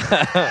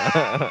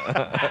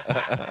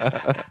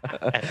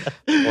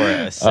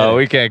 Or Oh,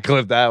 we can't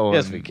clip that one.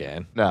 Yes, we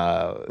can.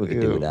 Nah. We can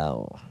do ew. it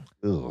now.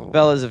 Ew.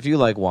 Fellas, if you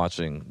like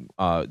watching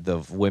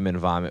the women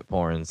vomit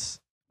porns,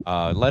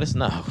 let us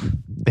know.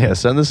 Yeah,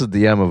 send us a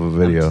DM of a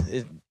video.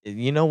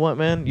 You know what,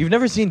 man? You've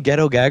never seen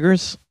Ghetto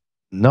Gaggers?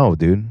 No,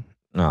 dude.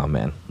 Oh,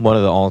 man. One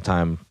of the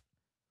all-time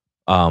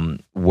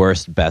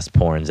worst, best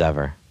porns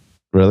ever.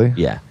 Really?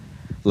 Yeah.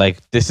 Like,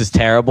 this is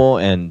terrible,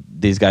 and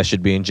these guys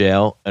should be in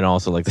jail. And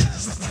also, like,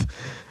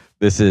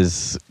 this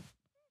is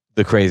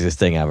the craziest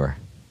thing ever.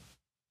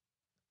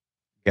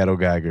 Ghetto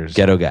gaggers.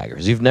 Ghetto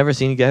Gaggers. You've never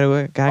seen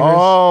Ghetto Gaggers?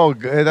 Oh,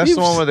 that's You've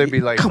the one where they be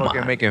seen- like come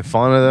fucking on. making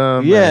fun of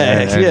them. Yeah,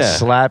 and yeah.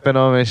 slapping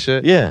them and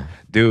shit. Yeah.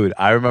 Dude,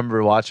 I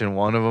remember watching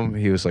one of them.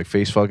 He was like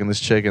face fucking this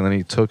chick, and then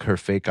he took her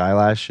fake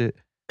eyelash shit,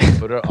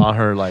 put her on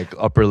her like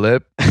upper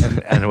lip,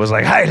 and it was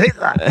like, "Hi,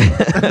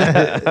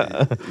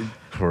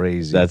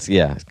 crazy."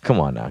 Yeah.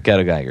 Come on now.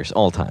 Ghetto Gaggers.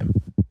 All time.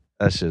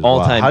 That's just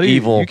all-time How do you,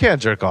 evil. You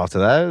can't jerk off to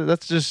that.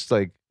 That's just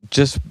like.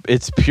 Just,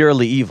 it's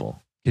purely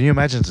evil. Can you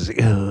imagine? Just like,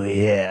 oh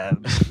yeah,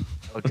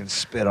 fucking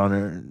spit on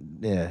her.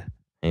 Yeah,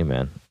 Hey,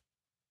 man.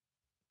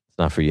 It's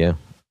not for you.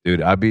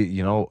 dude. I'd be.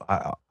 You know,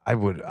 I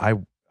would. I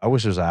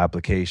wish there was an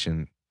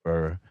application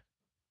for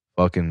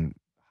fucking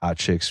hot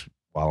chicks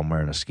while I'm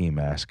wearing a ski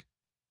mask.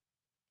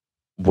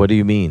 What do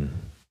you mean?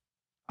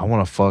 I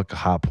want to fuck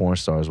hot porn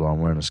stars while I'm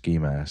wearing a ski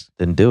mask.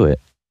 Then do it.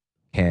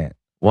 Can't.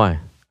 Why?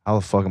 How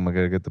the fuck am I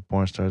gonna get the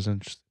porn stars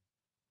interested?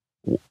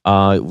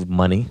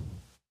 Money.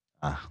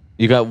 Ah.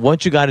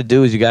 What you got to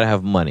do is you got to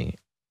have money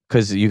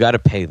because you got to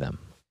pay them.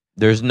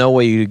 There's no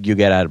way you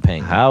get out of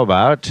paying them. How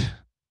about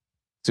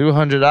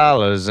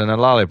 $200 and a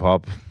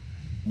lollipop?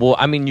 Well,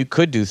 I mean, you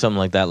could do something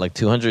like that, like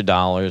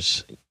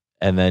 $200,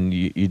 and then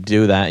you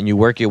do that and you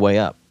work your way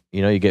up.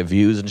 You know, you get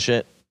views and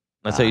shit.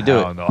 That's how you do I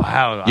it. don't know.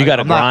 I don't know. You got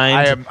to I'm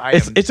not-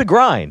 grind. It's a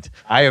grind.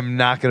 I am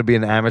not gonna be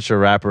an amateur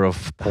rapper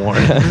of porn.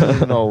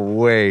 No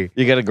way.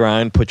 You got to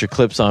grind. Put your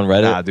clips on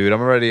Reddit. Nah,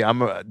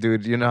 dude.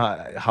 Dude. You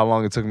know how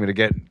long it took me to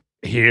get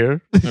here?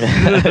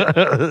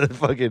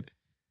 Fucking.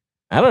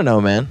 I don't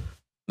know, man.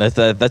 That's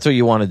what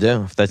you want to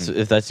do.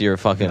 If that's your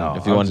fucking. No,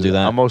 if you want to do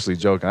that, I'm mostly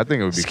joking. I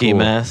think it would be ski cool.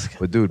 mask.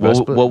 But dude,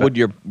 What would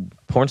your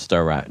porn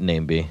star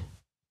name be?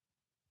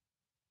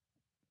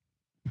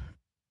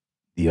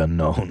 the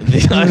unknown?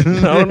 The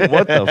unknown?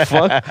 What the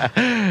fuck?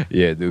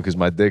 Yeah, dude. Because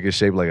my dick is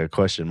shaped like a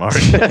question mark.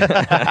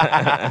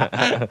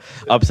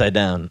 Upside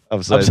down.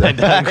 Upside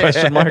down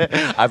question mark.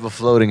 I have a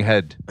floating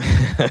head,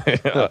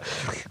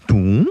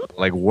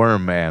 like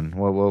Worm Man.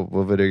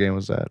 What video game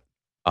was that?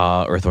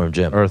 Earthworm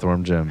Jim.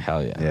 Earthworm Jim.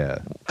 Hell yeah. Yeah.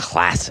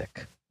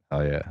 Classic.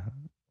 Oh yeah.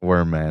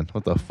 Worm Man.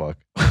 What the fuck,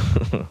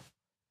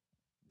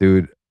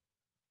 dude?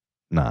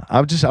 Nah.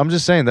 I'm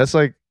just saying that's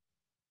like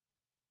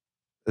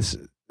it's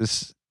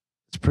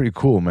pretty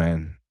cool,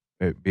 man.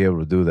 Be able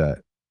to do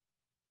that.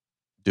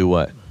 Do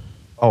what?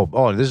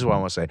 Oh, this is what I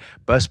want to say.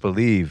 Best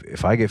believe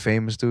if I get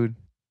famous, dude, I'm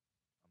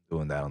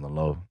doing that on the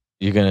low.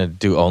 You're gonna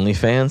do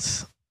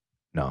OnlyFans,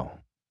 No.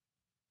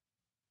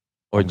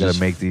 or I'm gonna just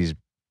make these.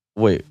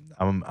 wait?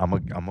 I'm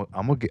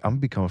gonna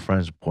become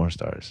friends with porn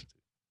stars.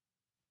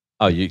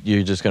 Oh,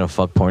 you're just gonna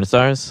fuck porn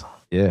stars?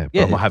 Yeah, but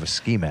Yeah. I'm gonna have a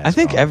ski mask. I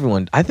think on.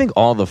 everyone. I think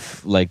all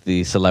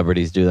the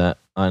celebrities do that.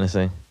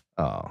 Honestly,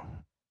 Oh,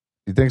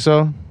 you think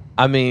so?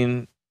 I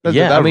mean, That-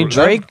 yeah. that- I mean,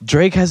 that-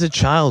 Drake has a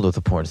child with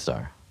a porn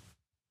star.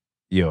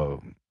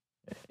 Yo,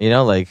 You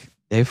know, like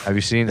have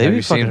you seen they be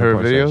her fucking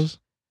porn stars. videos?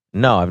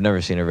 No, I've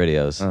never seen her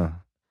videos. Uh,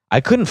 I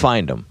couldn't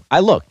find them.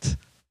 I looked,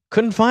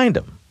 couldn't find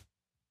them.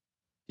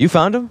 You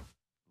found them?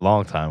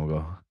 long time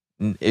ago.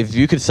 If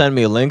you could send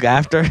me a link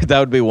after, that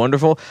would be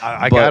wonderful.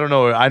 I But- don't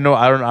know. I don't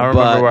But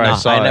remember where I no,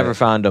 saw I never it.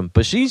 found them.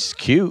 But she's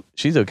cute.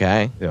 She's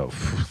okay. Yo,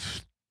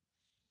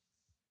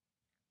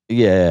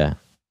 Yeah.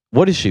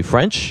 What is she?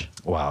 French?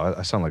 wow,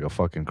 I sound like a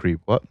fucking creep.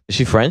 What? Is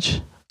she French?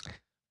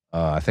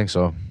 I think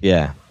so.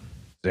 Yeah.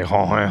 Do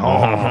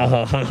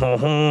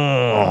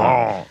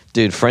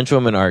Dude, French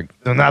women are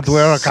not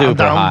wear a super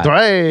condom, hot.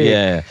 Dre.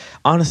 Yeah.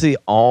 Honestly,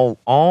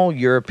 all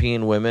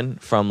European women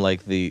from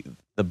like the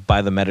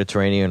by the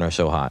Mediterranean are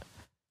so hot.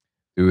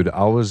 Dude,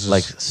 I was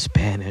Like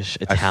Spanish,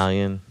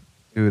 Italian.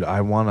 dude,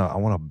 I want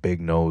a big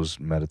nose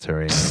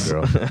Mediterranean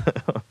girl.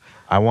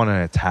 I want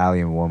an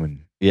Italian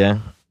woman. Yeah.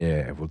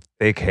 Yeah, with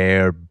thick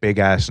hair, big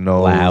ass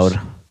nose,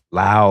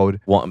 loud.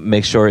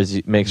 Make sure you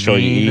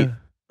eat. mean.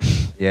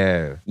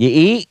 Yeah, You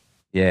eat?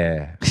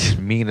 yeah.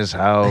 Mean as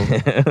hell.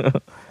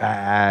 Fat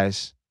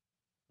ass.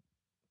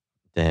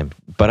 Damn.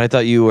 But I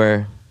thought you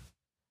were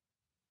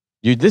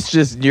you're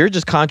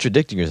just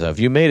contradicting yourself.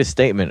 You made a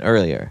statement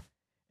earlier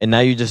and now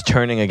you're just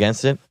turning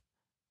against it.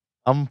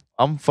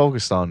 I'm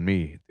focused on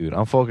me, dude.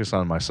 I'm focused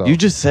on myself. You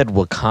just said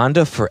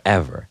Wakanda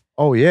forever.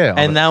 oh yeah.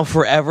 And now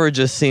forever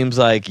just seems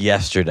like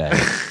yesterday.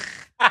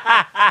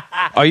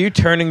 Are you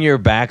turning your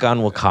back on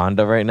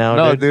Wakanda right now,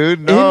 no, dude.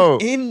 No.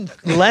 In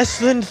less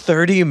than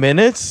 30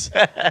 minutes,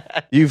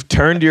 you've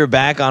turned your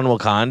back on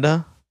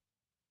Wakanda?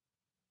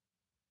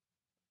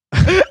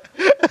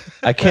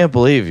 I can't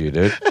believe you,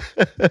 dude.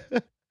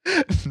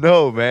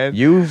 No, man.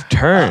 You've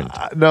turned.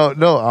 No.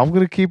 I'm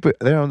gonna keep it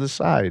there on the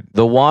side.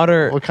 The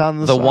water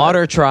Wakanda the side.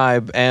 water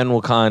tribe and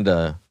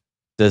Wakanda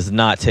does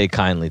not take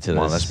kindly to Come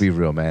on, this. let's be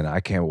real, man. I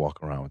can't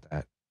walk around with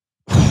that.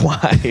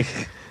 Why?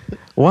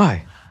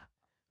 Why?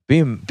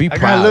 Be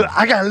proud.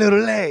 I got little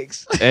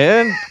legs.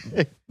 And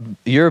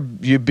you're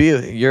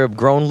a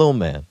grown little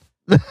man.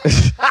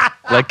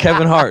 Like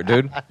Kevin Hart,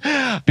 dude.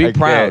 Be I proud.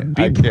 can't.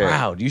 Be I can't.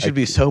 proud. You should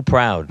be so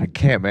proud. I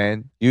can't,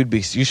 man. You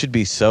should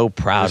be so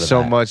proud There's of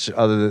so that. much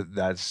other than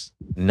that's.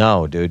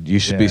 No, dude. You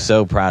should be Yeah.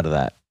 so proud of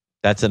that.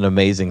 That's an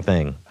amazing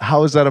thing.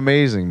 How is that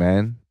amazing,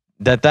 man?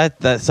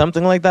 That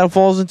something like that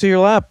falls into your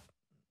lap.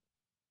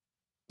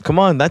 Come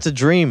on, that's a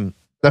dream.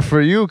 That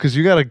for you, because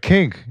you got a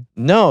kink.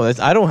 No,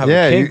 I don't have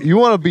Yeah, a kink. you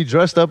want to be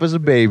dressed up as a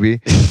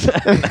baby.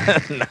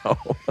 No.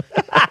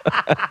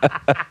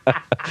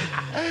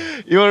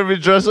 You want to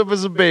be dressed up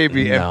as a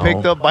baby No. and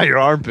picked up by your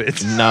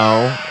armpits.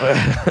 No.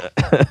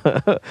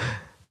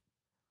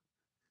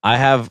 I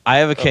have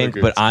a kink,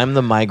 but I'm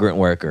the migrant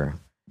worker,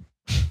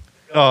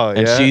 Oh,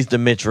 and yeah. she's the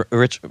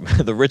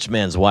rich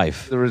man's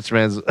wife. the rich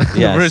man's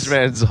Yes. the rich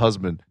man's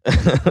husband.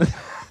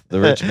 The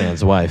rich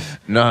man's wife.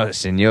 No,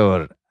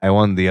 señor. I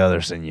want the other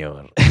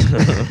señor.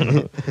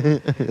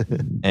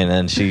 And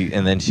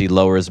then she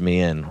lowers me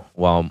in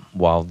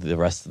while the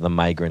rest of the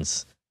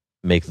migrants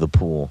make the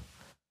pool.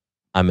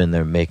 I'm in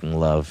there making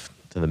love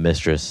to the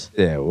mistress.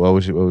 Yeah, what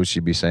would she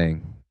be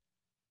saying?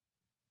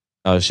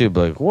 Oh, she'd be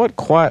like, "What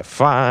quiet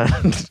fine."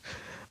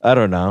 I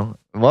don't know.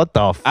 What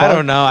the fuck? I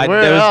don't know. I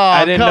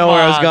didn't know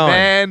where I was going.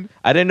 Man.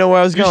 I didn't know where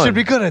I was You going. should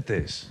be good at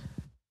this.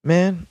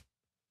 Man,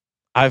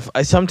 I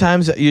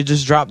sometimes you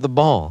just drop the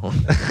ball.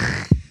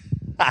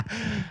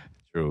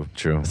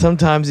 True.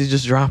 Sometimes you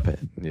just drop it.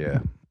 Yeah.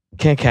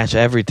 Can't catch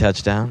every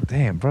touchdown.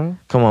 Damn, bro.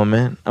 Come on,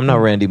 man. I'm not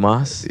Randy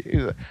Moss.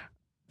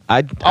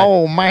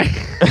 Oh man.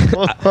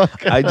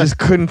 I just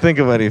couldn't think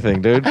of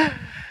anything, dude. That's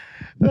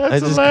I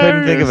just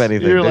couldn't think of hilarious.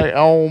 anything, You're dude. like,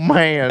 oh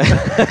man.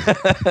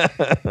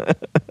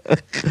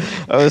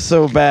 I was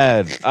so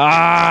bad.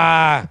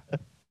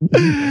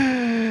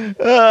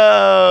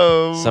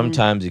 Oh.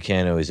 Sometimes you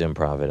can't always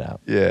improv it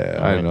out. Yeah,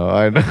 I Right. know.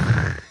 I know.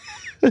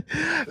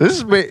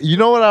 This is. You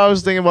know what I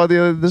was thinking about the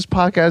other. This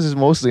podcast is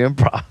mostly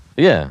improv.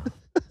 Yeah,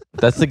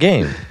 that's the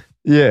game.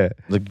 Yeah.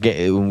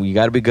 You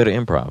got to be good at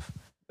improv.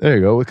 There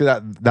you go.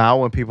 Because now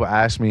when people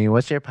ask me,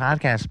 "What's your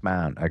podcast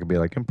about?" I could be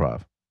like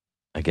improv.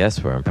 I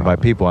guess we're And by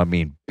improv. people, I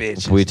mean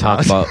bitches. We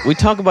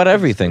talk about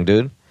everything,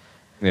 dude.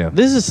 Yeah.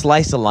 This is a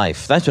slice of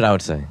life. That's what I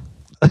would say.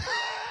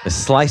 A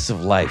slice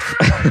of life.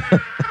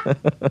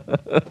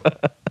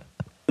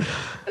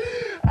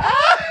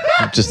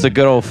 Just a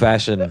good old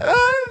fashioned.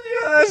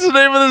 That's the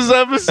name of this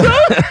episode.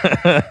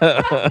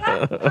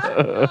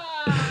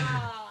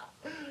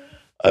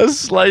 A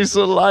slice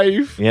of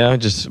life. You know,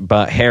 just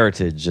about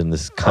heritage in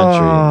this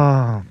country.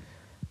 Oh,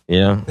 You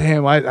know,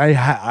 damn,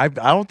 I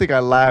don't think I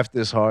laughed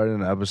this hard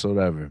in an episode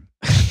ever.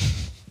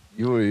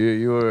 You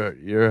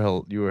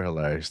were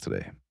hilarious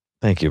today.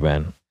 thank you,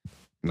 man.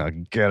 Now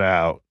get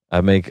out.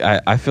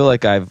 I feel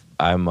like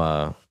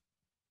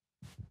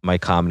my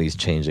comedy's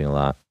changing a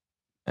lot.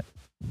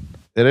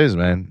 It is,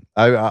 man.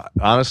 I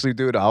honestly,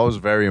 dude, I was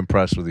very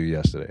impressed with you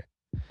yesterday.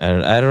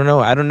 And I don't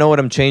know what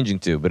I'm changing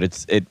to, but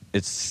it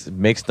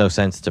makes no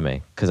sense to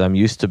me because I'm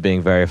used to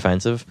being very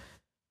offensive,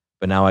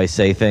 but now I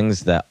say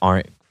things that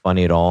aren't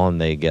funny at all and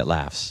they get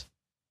laughs.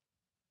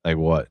 Like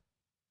what?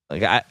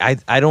 Like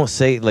I don't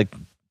say, like,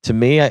 to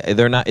me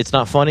they're not. It's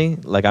not funny.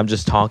 Like I'm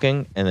just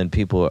talking and then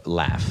people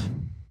laugh.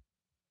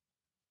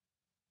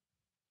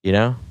 You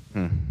know,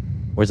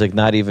 where it's like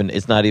not even.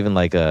 It's not even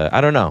like a.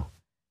 I don't know.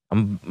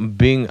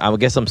 I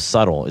guess I'm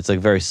subtle. It's like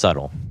very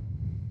subtle.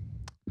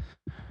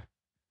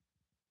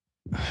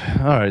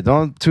 All right,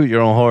 don't toot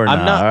your own horn. I'm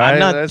now, not. all right? I'm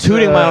not That's,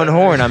 tooting my own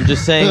horn. I'm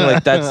just saying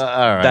like that's all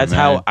right, that's man.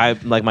 how I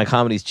like my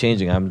comedy's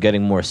changing. I'm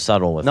getting more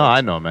subtle with No, it.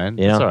 I know, man.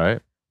 You know? It's all right.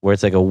 Where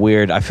it's like a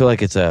weird. I feel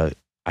like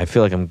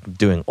I'm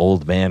doing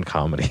old man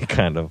comedy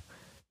kind of.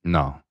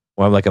 No.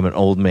 Where I'm an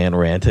old man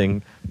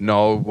ranting.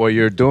 No, what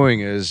you're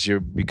doing is you're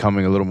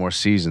becoming a little more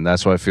seasoned.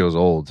 That's why it feels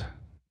old.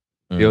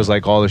 Feels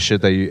like all the shit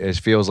that it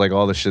feels like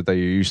all the shit that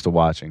you're used to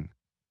watching.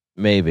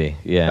 Maybe,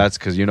 yeah. That's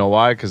because you know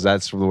why? Because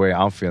that's the way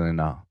I'm feeling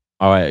now.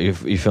 All right, you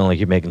feeling like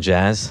you're making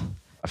jazz?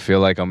 I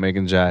feel like I'm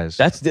making jazz.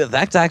 That's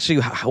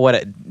actually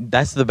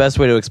that's the best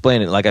way to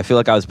explain it. Like I feel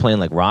like I was playing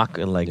like rock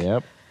and like,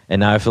 Yep. and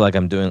now I feel like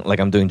I'm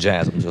doing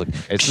jazz. I'm just like,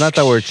 It's not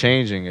that we're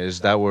changing; it's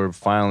that we're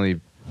finally,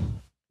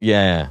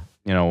 yeah.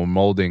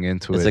 molding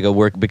into It's it. like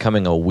we're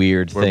becoming a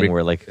weird We're thing. be-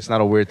 where like, It's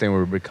not a weird thing.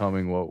 We're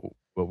becoming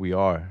what we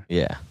are,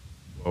 yeah,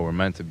 what we're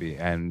meant to be,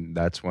 and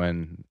that's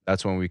when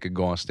we could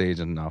go on stage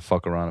and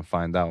fuck around and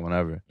find out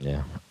whenever.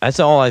 yeah.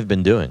 That's all I've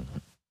been doing.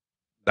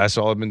 That's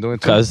all I've been doing.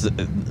 Too. Because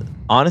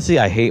honestly,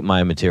 I hate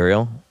my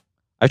material.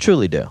 I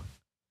truly do.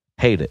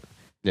 Hate it.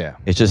 Yeah,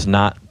 It's just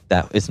not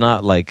that. It's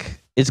not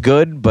like it's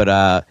good, but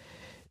I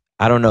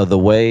don't know the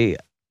way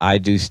I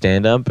do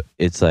stand up.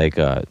 It's like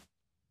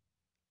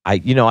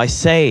I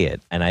say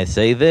it and I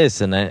say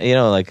this and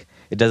like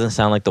it doesn't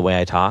sound like the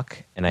way I talk,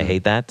 and I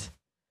hate that.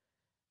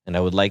 And I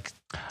would like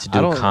to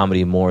do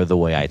comedy more the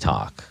way I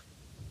talk.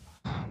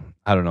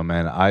 I don't know,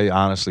 man. I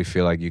honestly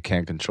feel like you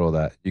can't control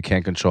that. You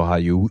can't control how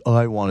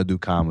I want to do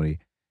comedy.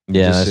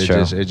 Yeah, that's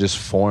true. It just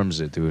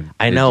forms it, dude.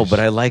 I know, but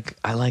I like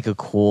a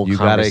cool you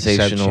gotta accept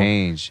conversational.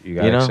 change. You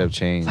gotta accept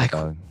change. Like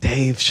dog.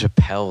 Dave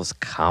Chappelle's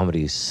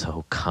comedy is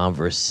so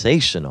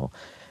conversational.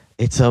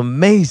 It's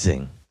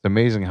amazing. It's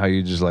amazing how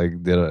you just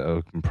like did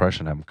a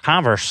impression of him.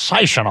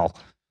 Conversational.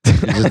 You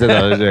just did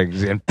an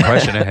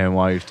impression of him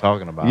while you're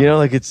talking about. You know, him.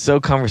 like it's so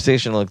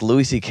conversational. Like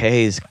Louis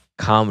C.K.'s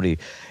comedy,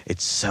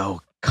 it's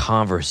so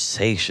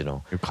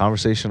conversational. Your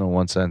conversation in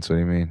one sense. What do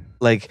you mean?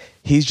 Like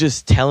he's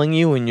just telling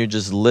you, and you're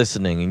just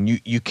listening,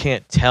 and you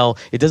can't tell.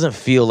 It doesn't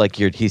feel like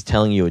he's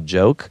telling you a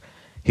joke.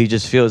 He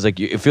just feels like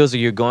it feels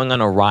like you're going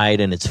on a ride,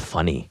 and it's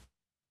funny.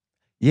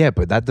 Yeah,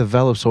 but that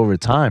develops over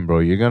time, bro.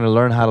 You're gonna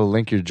learn how to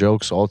link your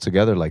jokes all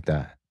together like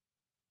that.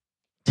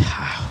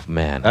 Oh,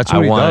 man, That's what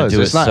I he want does. to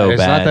do It's it not. so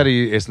It's bad. not that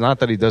he. It's not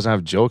that he doesn't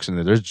have jokes in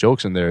there. There's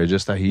jokes in there. It's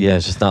just that he. Yeah,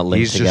 it's just not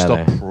linked He's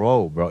together. just a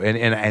pro, bro,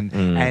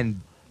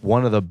 and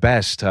one of the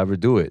best to ever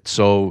do it.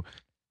 So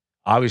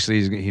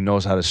obviously he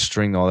knows how to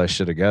string all that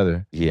shit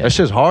together. Yeah. That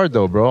shit's hard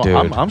though, bro. Dude.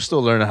 I'm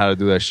still learning how to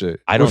do that shit.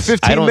 I don't. For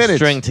 15 I don't minutes.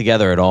 string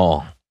together at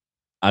all.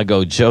 I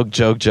go joke,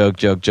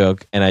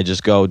 and I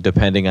just go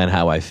depending on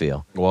how I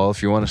feel. Well,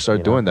 if you want to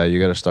start doing that, you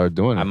got to start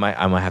doing it. I might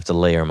have to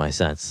layer my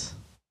sets.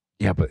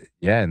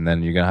 Yeah, and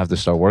then you're gonna have to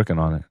start working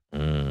on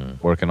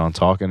it. Working on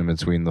talking in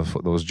between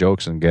those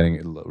jokes and getting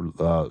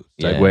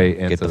segue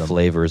into get the them.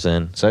 flavors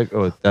in.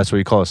 That's what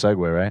you call a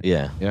segue, right?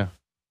 Yeah. Yeah.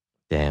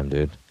 Damn,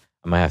 dude.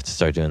 I might have to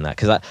start doing that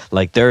because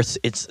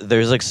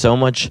there's like so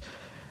much.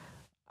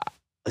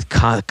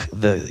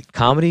 The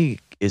comedy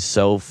is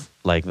so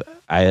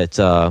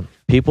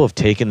people have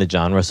taken the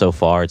genre so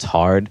far. It's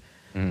hard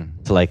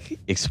to like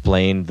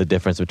explain the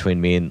difference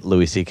between me and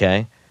Louis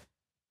C.K.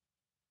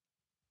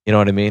 You know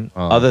what I mean?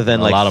 Other than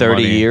a lot like of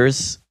 30 money.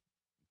 years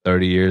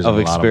 30 years of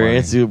and a lot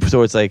experience. money.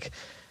 So it's like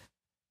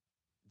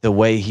the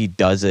way he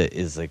does it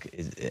is like,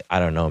 I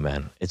don't know,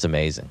 man. It's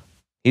amazing.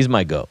 He's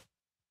my GOAT.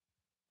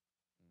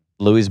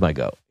 Louis my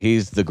GOAT.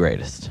 He's the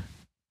greatest.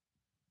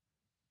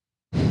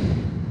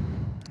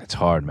 It's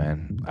hard,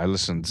 man. I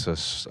listen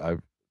to.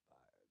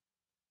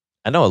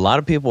 I know a lot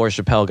of people are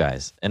Chappelle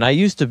guys, and I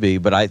used to be,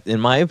 but in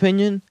my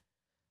opinion,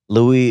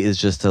 Louis is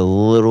just a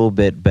little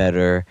bit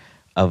better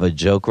of a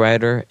joke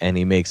writer, and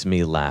he makes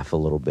me laugh a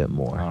little bit I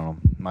more. don't know.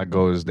 My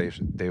goal is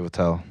Dave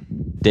Attell.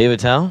 Dave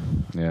Attell,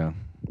 Yeah,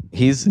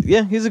 he's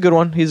a good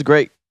one. He's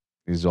great.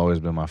 he's always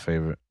been my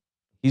favorite.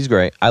 He's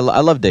great. I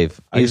love Dave.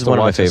 I He's used to one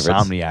of my watch favorites.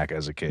 Insomniac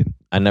as a kid.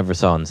 I never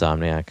saw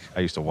Insomniac. I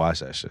used to watch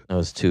that shit.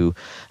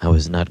 I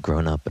was not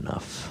grown up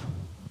enough.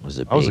 I was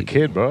a I was a baby.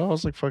 kid, bro. I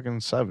was like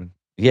fucking 7.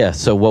 Yeah.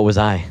 So what was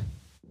I?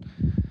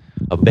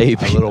 A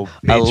baby. A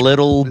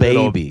little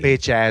baby.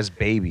 bitch ass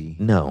baby.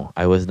 No,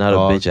 I was not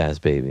Dog. a bitch ass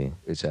baby.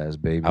 Bitch ass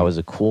baby. I was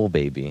a cool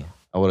baby.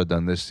 I would have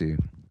done this to you.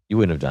 You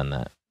wouldn't have done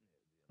that.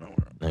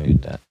 No, you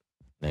did.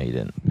 No, you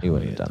didn't. You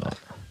wouldn't have done that.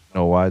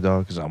 Know why,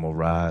 dog? Because I'm a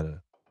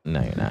rider.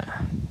 No, you're not.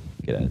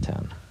 Get out of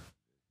town.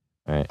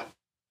 All right.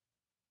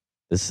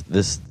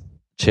 This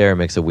chair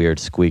makes a weird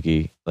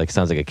squeaky, like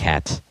sounds like a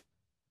cat.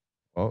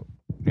 Well,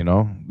 you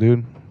know,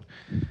 dude.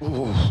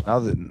 Now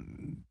that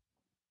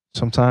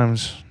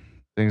sometimes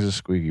things are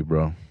squeaky,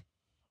 bro.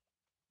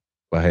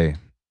 But hey,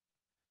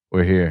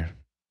 we're here.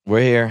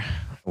 We're here.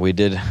 We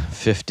did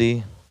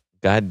 50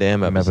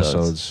 goddamn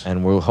episodes.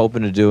 And we're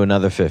hoping to do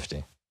another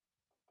 50.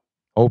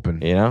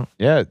 Open. You know?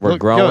 Yeah, We're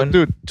growing.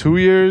 yo, dude. 2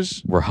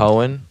 years. We're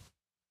hoeing.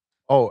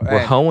 Oh,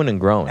 We're hoeing and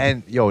growing.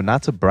 And yo,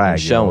 not to brag,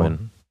 and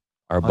showing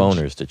our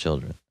boners to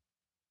children.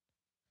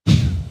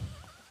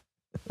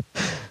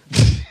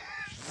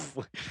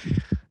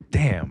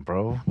 Damn,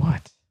 bro.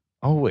 What?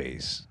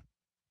 Always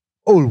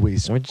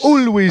We're just-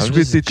 always I'm with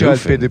just the child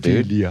goofing,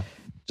 dude. pedophilia.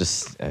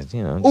 Just, just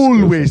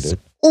Always, goofing, dude.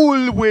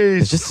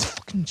 always. It's just a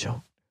fucking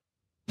joke.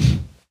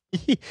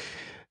 I've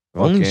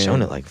only Fucking-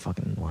 shown it like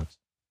fucking once.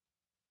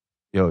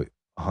 Yo,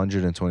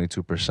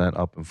 122%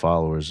 up in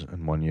followers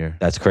in 1 year.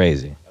 That's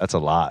crazy. That's a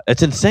lot.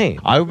 It's insane.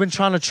 I've been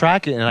trying to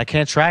track it and I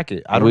can't track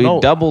it. I don't we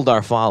know. doubled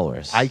our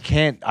followers. I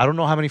can't. I don't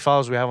know how many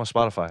followers we have on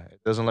Spotify. It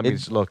doesn't let me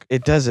look.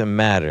 It doesn't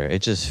matter.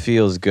 It just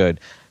feels good.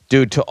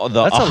 Dude, to the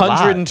That's a lot.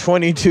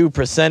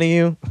 122% of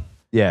you,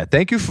 Yeah,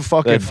 thank you for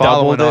fucking That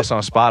following doubled it. us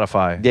on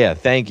Spotify. yeah,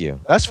 thank you.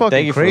 That's fucking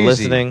Thank you crazy. for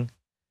listening.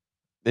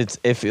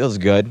 It feels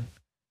good.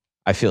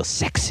 I feel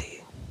sexy.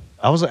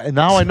 I was like,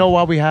 now I know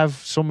why we have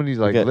so many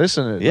like got-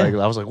 listeners. yeah. Like,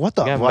 I was like, what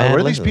the? We got Where mad are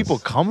these listens. people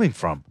coming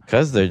from?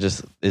 Because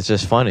it's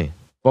just funny.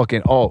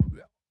 Fucking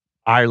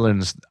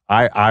Ireland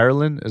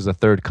is the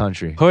third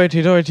country.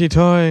 Hoity toity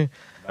toy.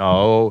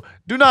 No,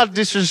 do not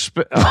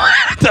disrespect.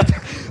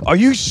 Are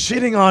you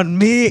shitting on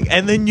me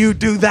and then you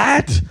do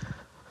that?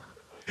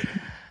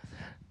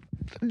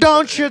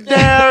 Don't you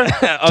dare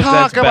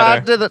talk that's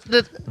about better.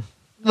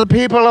 the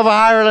people of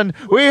Ireland.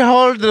 We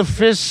hold the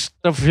fist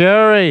of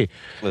fury,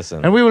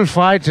 Listen, and we will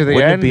fight to the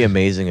wouldn't end. it be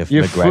amazing if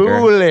You McGregor?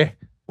 fool.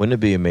 Wouldn't it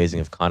be amazing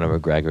if Conor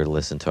McGregor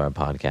listened to our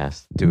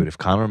podcast? Dude, if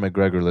Conor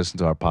McGregor listened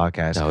to our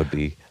podcast, That would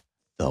be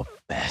the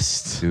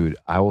best. dude,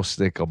 I will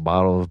stick a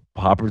bottle of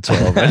Popper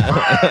 12.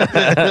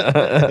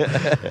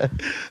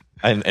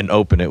 and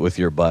open it with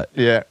your butt.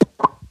 Yeah.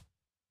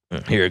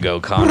 Here you go,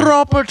 Connor.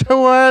 Proper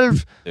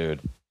 12. Dude,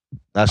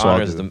 That's what I'll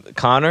Connor's do.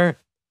 Connor.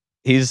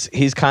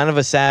 He's kind of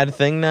a sad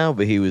thing now,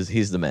 but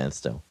he's the man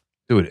still.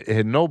 Dude,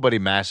 nobody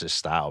matched his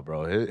style,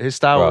 bro. His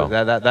style,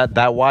 Bro.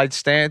 that wide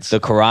stance. The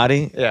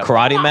karate, Yeah.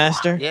 karate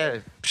master. Yeah.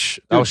 Psh,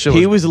 Dude, that shit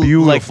he was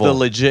beautiful. like the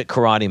legit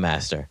karate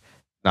master.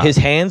 Nah. His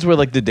hands were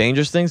like the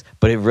dangerous things,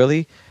 but it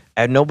really,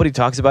 and nobody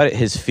talks about it.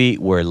 His feet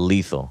were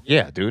lethal.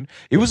 Yeah, dude.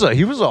 He was an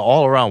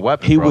all around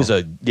weapon. He bro. was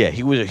a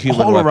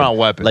human all weapon. around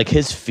weapon. Like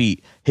his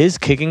feet, his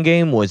kicking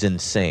game was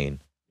insane.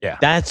 Yeah.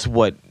 That's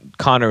what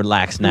Conor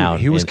lacks Dude, now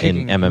he was in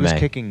kicking MMA. He was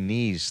kicking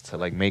knees to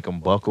like make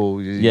him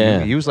buckle. Yeah.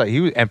 He was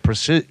and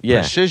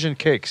precision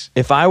kicks.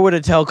 If I were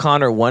to tell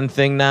Conor one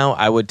thing now,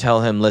 I would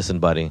tell him, listen,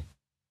 buddy,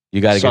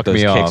 you got to get Suck those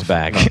me kicks off.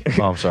 back.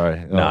 No, I'm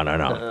sorry. No.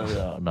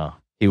 No.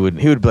 He would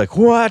be like,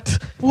 what?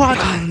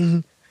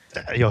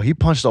 Yo, he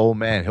punched the old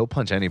man. He'll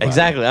punch anybody.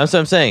 Exactly. That's what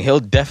I'm saying. He'll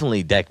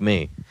definitely deck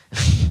me.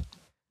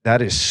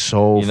 That is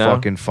so You know?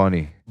 fucking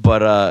funny.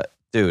 But,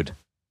 dude,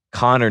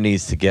 Conor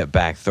needs to get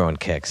back throwing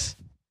kicks.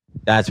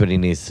 That's what he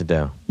needs to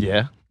do.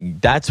 Yeah.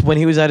 That's when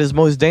he was at his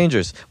most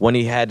dangerous. When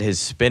he had his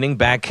spinning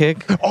back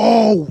kick,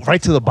 Oh,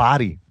 right to the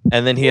body.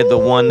 and then he had the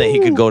one that he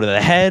could go to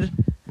the head,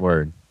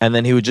 Word. and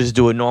then he would just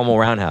do a normal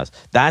roundhouse.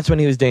 That's when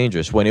he was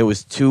dangerous. When it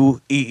was too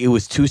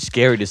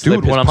scary to slip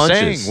Dude, his what I'm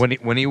punches. saying,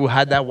 when he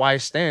had that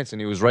wide stance and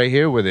he was right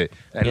here with it,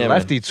 and Yeah,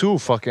 lefty too,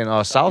 fucking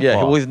southpaw. yeah,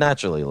 he was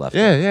naturally left.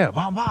 yeah.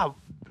 Wow, wow.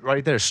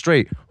 Right there,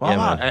 straight. Wow, Yeah,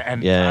 wow. man.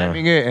 And Yeah.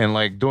 timing it and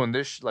like doing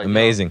this, like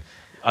Amazing.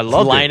 I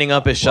love lining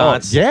up his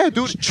shots. Yeah,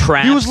 dude.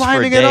 Traps He was for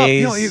lining it up.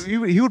 days. He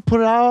would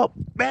put it out,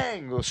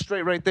 bang, go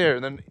straight right there,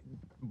 and then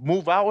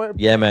move outward.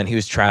 Yeah, man, he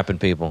was trapping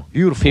people.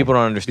 Beautiful. People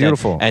don't understand.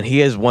 Beautiful. And he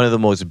has one of the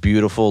most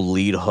beautiful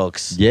lead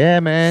hooks. Yeah,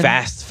 man.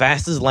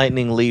 Fast as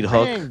lightning lead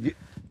hook. Man,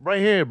 right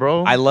here,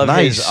 bro. I love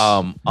nice.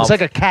 his It's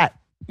like a cat.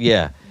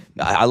 yeah.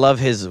 I love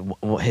his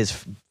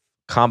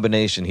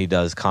combination he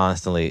does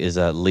constantly is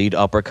a lead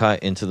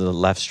uppercut into the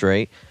left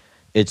straight.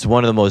 It's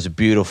one of the most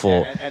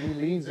beautiful. And he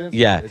leans in.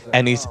 Yeah,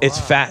 and it's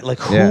fat. Like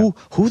who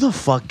the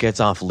fuck gets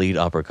off lead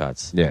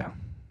uppercuts? Yeah.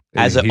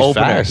 As an He's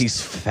opener, fast.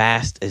 he's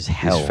fast as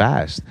hell. He's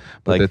fast.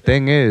 But Like- the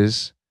thing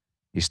is,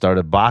 he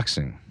started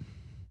boxing.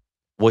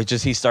 Which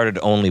is he started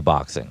only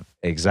boxing.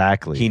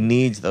 Exactly. He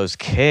needs those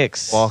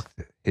kicks.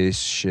 fucked his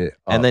shit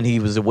up. And then he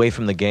was away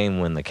from the game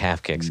when the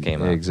calf kicks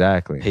came out.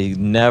 Exactly. He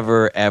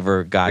never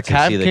ever got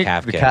to see the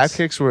calf the kicks. calf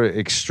kicks were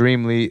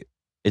extremely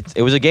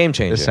It was a game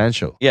changer.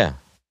 essential. Yeah,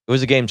 it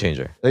was a game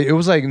changer. It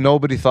was like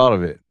nobody thought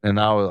of it, and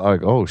I was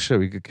like, "Oh shit,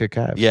 we could kick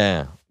calves."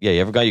 Yeah. You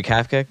ever got your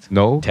calf kicked?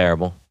 No,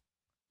 Terrible.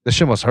 this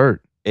shit must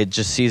hurt. It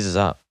just seizes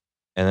up,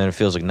 and then it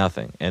feels like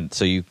nothing, and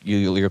so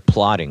you're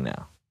plotting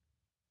now.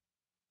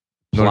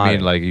 You know what I mean?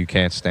 Plotting. Like you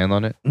can't stand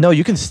on it. No,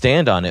 you can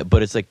stand on it,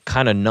 but it's like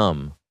kind of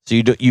numb. So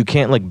you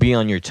can't like be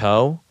on your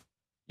toe.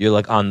 You're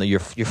like you're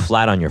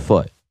flat on your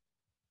foot.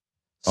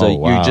 So Oh,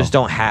 wow. you just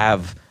don't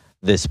have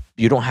this.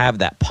 You don't have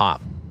that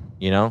pop.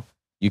 You know.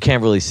 You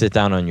can't really sit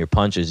down on your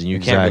punches, and you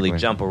can't really Exactly.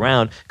 jump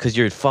around because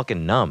you're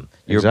fucking numb.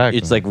 Exactly.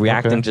 It's like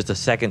reacting Okay. just a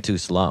second too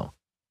slow.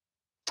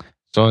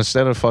 So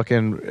instead of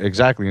fucking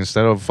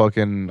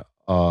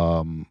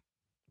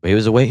But he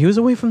was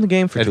away from the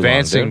game for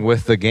advancing too long, dude.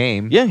 with the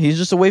game, Yeah, he's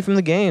just away from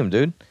the game,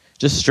 dude.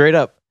 Just straight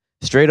up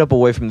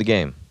away from the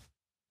game.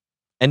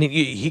 And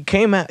he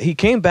came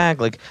back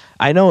like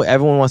I know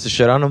everyone wants to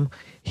shit on him.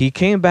 He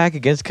came back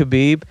against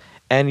Khabib,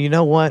 and you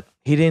know what?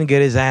 He didn't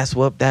get his ass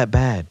whooped that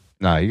bad.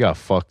 nah, he got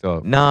fucked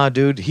up. Nah,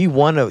 dude, he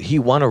won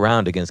a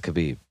round against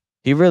Khabib.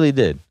 He really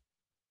did.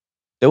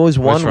 There was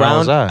one Which round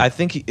was round. that? I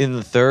think in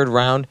the third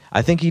round,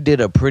 I think he did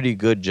a pretty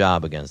good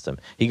job against him.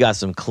 He got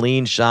some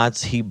clean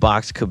shots. He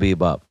boxed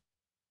Khabib up.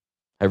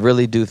 I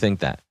really do think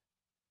that.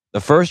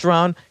 The first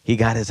round, he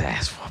got his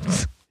ass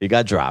whooped. He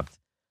got dropped.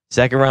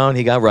 Second round,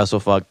 he got wrestle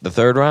fucked. The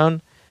third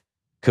round,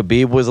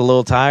 Khabib was a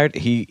little tired.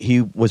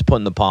 He was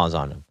putting the paws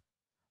on him,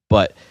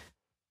 but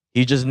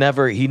he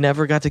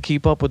never got to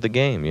keep up with the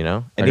game, you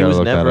know. And I he gotta was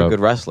look that never a up. good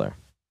wrestler.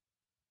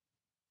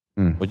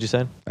 Hmm. What'd you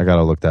say? I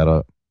gotta look that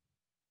up.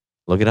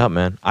 Look it up,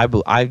 man.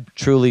 I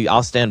truly,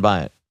 I'll stand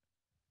by it.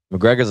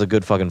 McGregor's a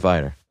good fucking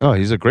fighter. No,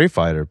 he's a great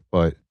fighter,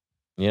 but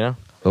You know,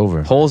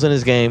 over. holes in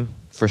his game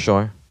for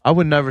sure. I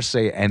would never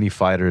say any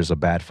fighter is a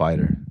bad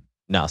fighter.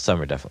 No,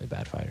 some are definitely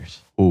bad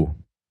fighters. Who?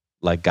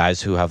 Like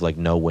guys who have like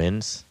no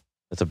wins.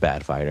 That's a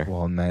bad fighter.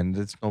 Well, man,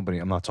 that's nobody.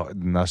 I'm not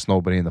talking. That's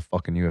nobody in the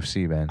fucking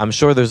UFC, man. I'm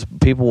sure there's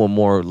people with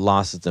more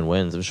losses than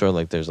wins. I'm sure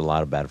like there's a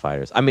lot of bad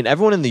fighters. I mean,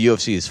 everyone in the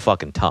UFC is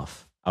fucking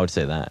tough. I would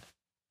say that.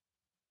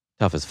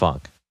 Tough as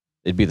fuck.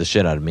 It'd be the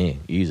shit out of me.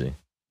 Easy.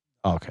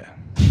 Okay.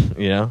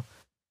 You know?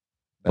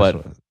 That's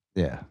But- what-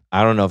 yeah,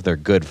 I don't know if they're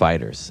good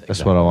fighters.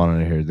 that's what I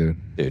wanted to hear, dude.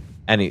 Dude.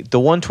 The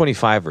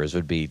 125ers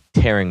would be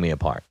tearing me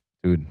apart.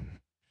 Dude,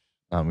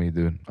 not me,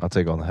 dude. I'll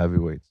take on the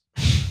heavyweights.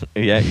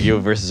 Yeah, you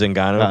versus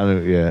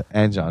Ngannou. Yeah,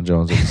 and John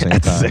Jones at the same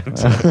At the time.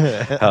 same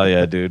time. Hell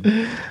yeah, dude.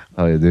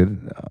 Oh yeah,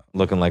 dude.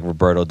 Looking like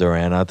Roberto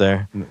Duran out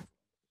there.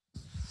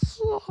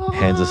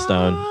 Hands of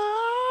stone.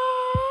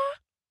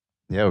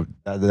 Yeah,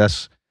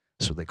 that's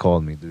what they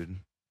called me, dude.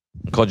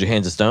 Called you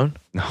Hands of Stone?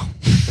 No,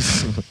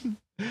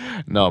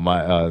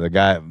 no, the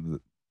guy,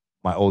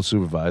 my old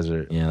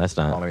supervisor. Yeah, that's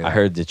not. Call me I that.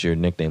 heard that your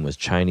nickname was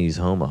Chinese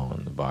Homo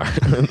in the bar,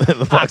 in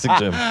the boxing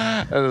gym.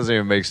 That doesn't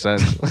even make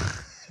sense.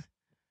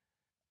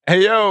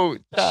 Hey yo,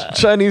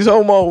 Chinese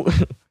Homo.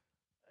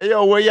 hey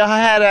yo, where your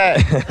hat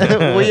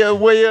at?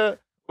 where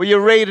your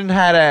raiding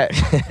hat at?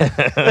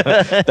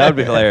 That would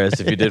be hilarious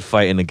if you did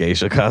fight in a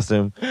geisha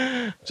costume.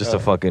 Just a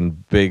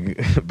fucking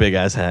big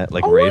ass hat,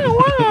 like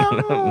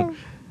Raiden.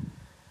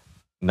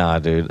 Nah,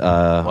 dude.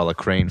 While a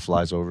crane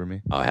flies over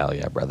me. Oh hell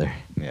yeah, brother.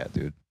 Yeah,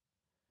 dude.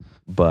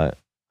 But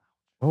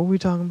what were we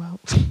talking about?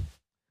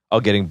 Oh,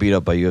 getting beat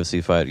up by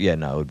UFC fight. Yeah,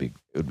 no, it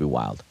would be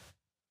wild.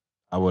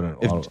 I wouldn't.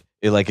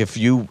 If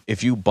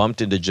you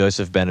bumped into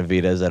Joseph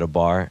Benavidez at a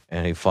bar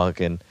and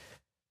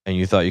and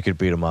you thought you could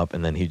beat him up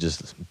and then he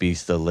just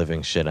beats the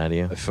living shit out of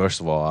you. First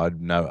of all,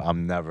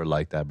 I'm never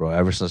like that, bro.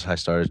 Ever since I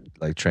started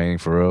like training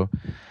for real,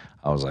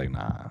 I was like,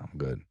 nah, I'm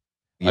good.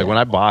 Like Yeah. when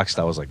I boxed,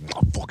 I was like,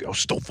 no, fuck it, I'll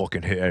still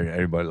fucking hit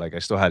everybody. Like I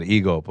still had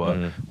ego, but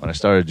Mhm. when I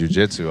started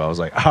jujitsu, I was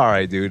like, all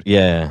right, dude.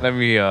 Yeah. Let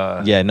me.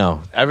 Yeah,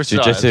 no. Ever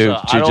since Jujitsu-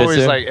 I'd always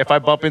jujitsu? like if I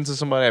bump into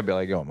somebody, I'd be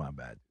like, yo, my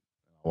bad.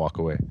 Walk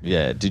away.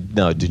 Yeah,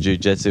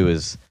 jiu-jitsu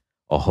is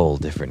a whole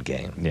different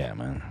game. Yeah,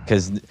 man.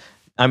 Because,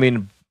 I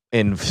mean,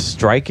 in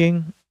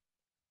striking,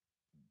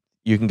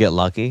 you can get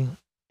lucky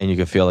and you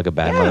can feel like a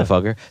bad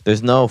motherfucker.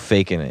 There's no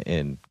faking it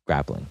in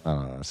grappling. I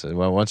don't know. So,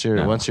 well, once you're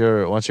No. once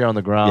you're on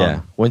the ground,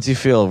 Yeah. Once you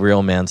feel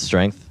real man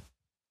strength,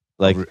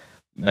 like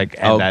like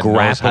a and that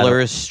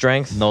grappler's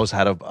strength. knows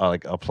how to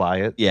like apply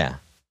it. Yeah.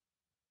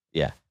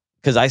 Yeah.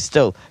 Because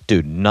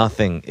dude,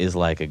 nothing is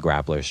like a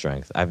grappler's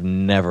strength. I've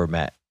never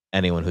met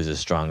anyone who's as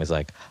strong as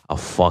like a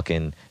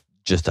fucking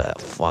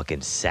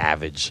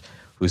savage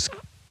who's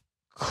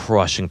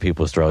crushing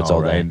people's throats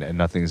all day. And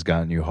nothing's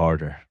gotten you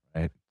harder,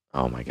 right?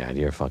 Oh my God,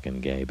 you're a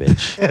fucking gay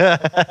bitch.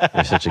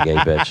 You're such a gay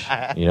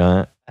bitch. You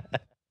know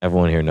that?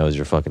 Everyone here knows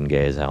you're fucking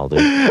gay as hell, dude.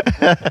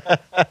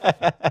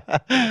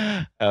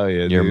 Hell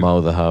yeah, You're dude.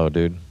 Mo the hoe,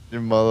 dude.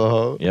 You're mother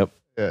hoe. Yep.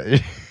 Yeah.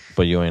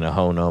 But you ain't a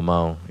hoe no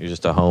mo. You're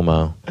just a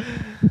homo.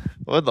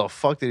 What the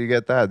fuck did you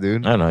get that,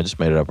 dude? I don't know. I just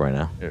made it up right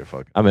now. You're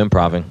fucking. I'm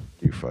improving.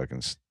 You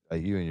fucking.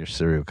 You and your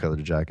serial killer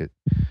jacket.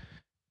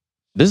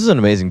 This is an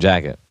amazing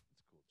jacket.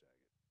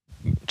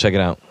 Check it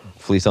out.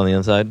 Fleece on the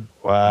inside.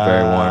 Wow.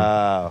 Very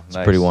warm. It's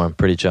pretty warm.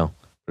 Pretty chill.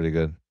 Pretty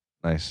good.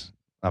 Nice.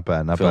 Not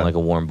bad. Not Feeling bad. like a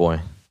warm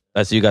boy.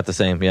 That's you got the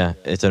same. Yeah.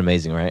 It's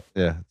amazing, right?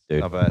 Yeah, Dude.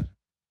 not bad. It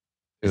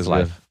It's was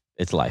life.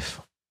 It's life.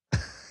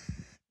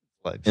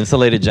 good.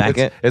 Insulated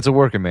jacket. It's a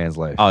working man's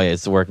life. Oh yeah,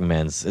 it's the working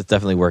man's. It's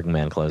definitely working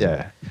man clothing.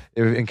 Yeah.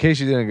 In case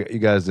you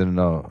guys didn't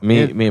know, Me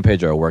and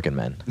Pedro are working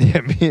men.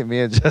 yeah, me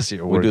and Jesse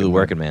are We do the men.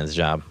 working man's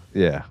job.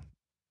 Yeah.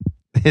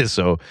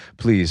 So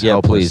please, Yeah,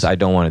 help please. us. I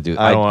don't want to do.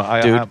 I don't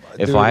want. Dude,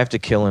 if I have to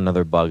kill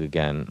another bug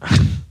again,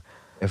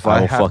 if I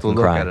I will have to fucking look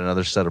cry. at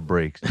another set of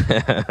brakes,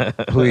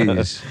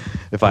 please,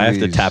 if I have to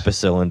please. tap a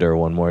cylinder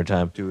one more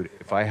time, dude.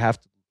 If I have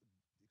to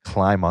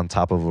climb on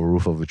top of a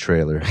roof of a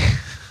trailer,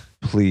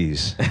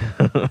 please.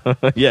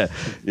 yeah.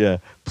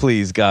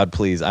 Please, God,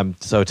 please. I'm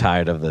so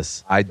tired of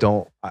this. I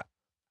don't.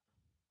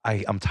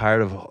 I'm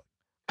tired of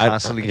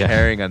constantly yeah.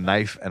 carrying a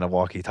knife and a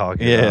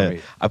walkie-talkie. Yeah. around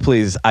me.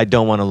 Please, I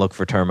don't want to look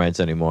for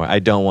termites anymore. I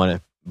don't want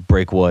to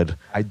break wood.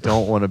 I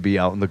don't want to be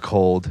out in the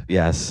cold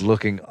Yes.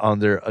 looking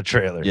under a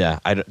trailer. Yeah.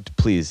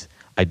 Please,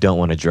 I don't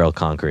want to drill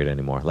concrete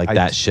anymore. Like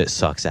that shit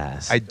sucks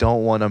ass. I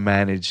don't want to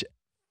manage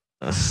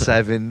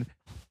 7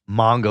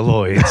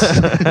 mongoloids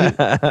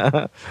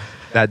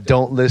that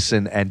don't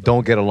listen and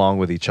don't get along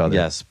with each other.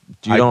 yes.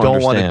 I don't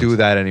want to understand. do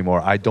that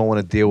anymore. I don't want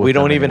to deal with. We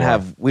don't them even anymore.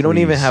 have. We don't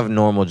even Please. have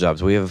normal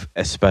jobs. We have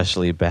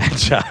especially bad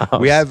jobs.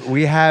 We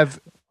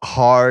have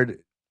hard,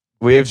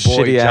 We have boy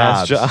shitty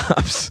ass jobs.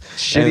 jobs.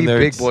 shitty And they're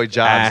big boy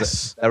jobs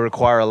ass. that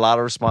require a lot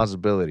of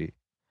responsibility.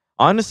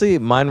 Honestly,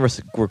 mine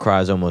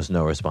requires almost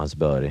no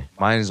responsibility.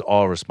 Mine is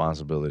all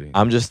responsibility.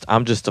 I'm just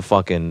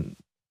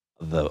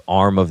the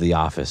arm of the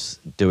office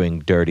doing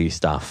dirty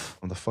stuff.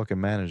 I'm the fucking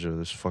manager of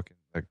this fucking.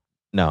 Like,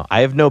 No,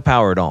 I have no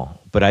power at all.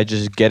 But I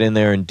just get in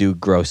there and do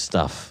gross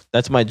stuff.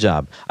 That's my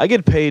job. I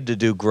get paid to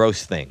do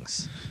gross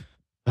things,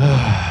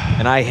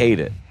 and I hate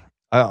it.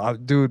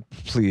 dude,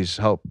 please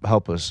help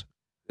us.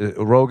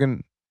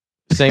 Rogan.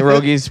 St.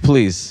 Rogies,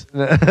 please.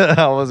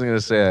 I wasn't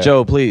gonna say that.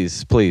 Joe,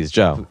 please,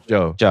 Joe.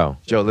 Joe.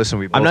 Listen,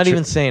 we. I'm both not tra-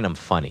 even saying I'm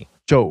funny.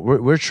 Joe,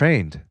 we're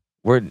trained.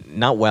 We're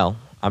not well.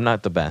 I'm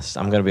not the best.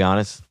 I'm gonna be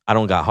honest. I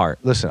don't got heart.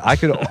 Listen, I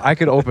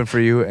could open for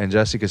you, and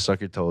Jesse could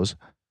suck your toes.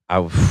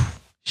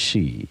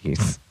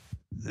 Jeez.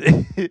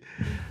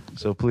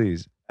 So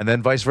please, and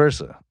then vice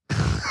versa.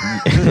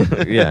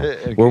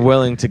 Yeah, we're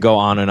willing to go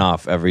on and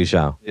off every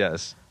show.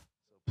 Yes,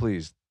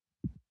 please.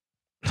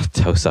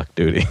 Toe suck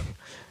duty.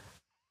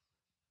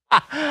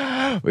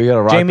 We got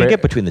a rock. Jamie,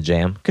 get between the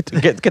jam. Get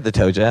the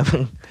toe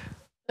jam.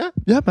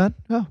 Yeah, man.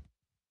 Yeah.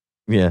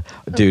 Yeah,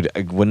 dude,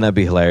 wouldn't that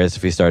be hilarious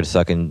if he started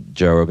sucking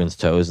Joe Rogan's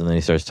toes and then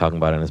he starts talking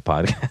about it on his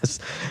podcast?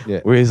 Yeah.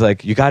 Where he's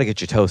like, "You got to get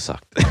your toes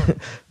sucked."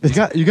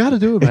 You got to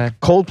do it, man.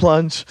 Cold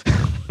plunge,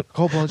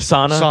 Cold plunge,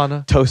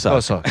 sauna, toe suck. toe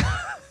suck.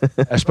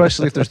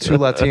 Especially if there's 2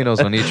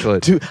 Latinos on each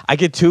foot. I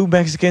get 2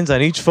 Mexicans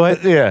on each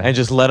foot, Yeah. and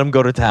just let them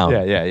go to town.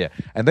 Yeah.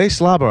 And they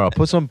slobber. I'll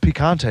put some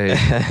picante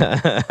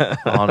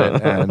on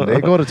it, and they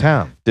go to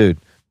town. Dude,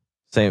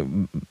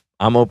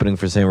 I'm opening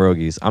for St.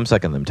 Rogies. I'm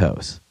sucking them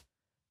toes.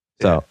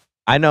 So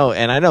I know.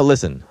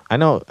 Listen, I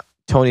know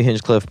Tony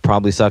Hinchcliffe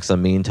probably sucks a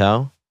mean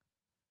toe,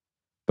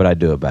 but I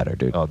do it better,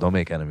 dude. Oh, don't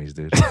make enemies,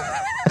 dude.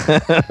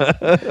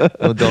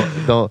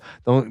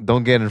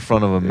 don't get in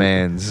front of a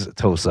man's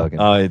toe sucking.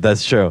 Oh,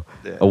 that's true.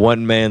 Yeah. A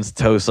one man's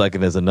toe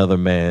sucking is another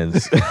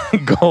man's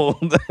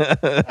gold.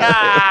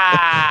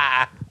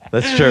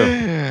 That's true.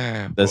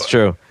 That's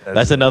true.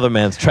 That's another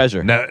man's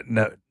treasure.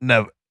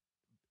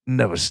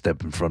 Never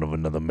step in front of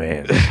another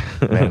man.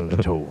 Man with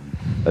a toe.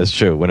 That's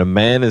true. When a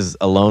man is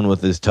alone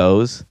with his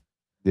toes,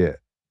 Yeah,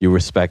 you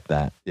respect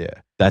that. yeah,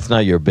 That's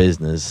not your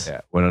business.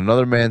 yeah. When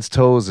another man's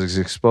toes is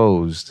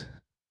exposed,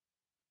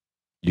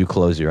 You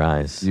close your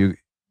eyes.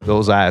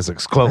 those eyes are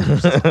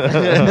closed.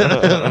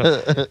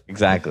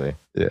 Exactly.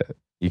 Yeah.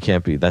 You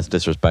can't be. That's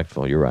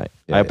disrespectful. You're right.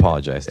 Yeah, I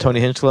apologize. yeah. Tony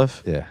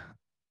Hinchcliffe, Yeah.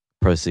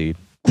 proceed.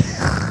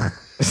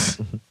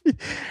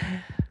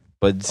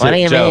 But What do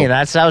you Joe, mean?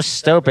 That's so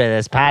stupid.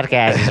 This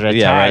podcast is retarded.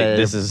 Yeah, right.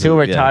 This is- 2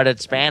 yeah. retarded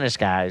Spanish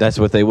guys. That's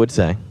what they would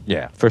say.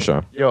 Yeah. For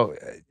sure. Yo,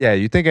 yeah,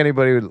 you think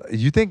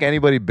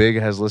anybody big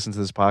has listened to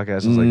this podcast?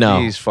 It's like,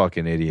 No. these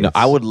fucking idiots. No,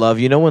 I would love,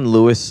 when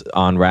Lewis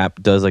on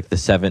Rap does like the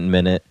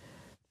 7-minute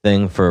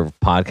thing for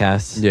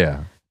podcasts,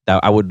 Yeah.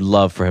 I would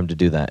love for him to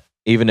do that,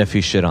 even if he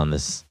shit on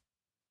this.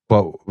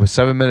 But with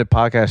 7-minute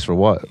podcast for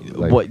what?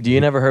 Like, What do you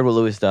never heard what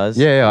Lewis does?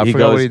 Yeah, I He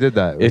forgot goes, what he did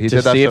that. If, He to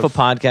did that see if stuff- a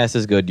podcast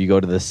is good, you go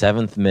to the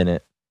 7th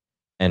minute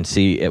and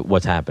see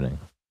what's happening.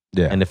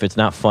 Yeah. And if it's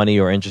not funny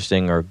or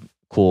interesting or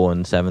cool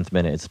in 7th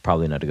minute, it's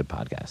probably not a good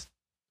podcast.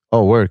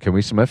 Oh, word. Can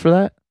we submit for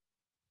that?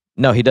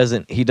 No, he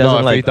doesn't. He No, doesn't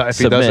if like he does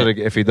submit. it,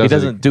 if he He does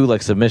doesn't it, do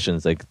like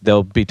submissions. Like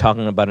they'll be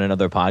talking about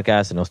another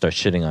podcast and they'll start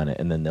shitting on it,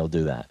 and then they'll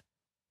do that.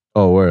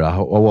 oh, word.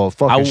 Well,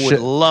 fucking I would shit.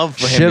 love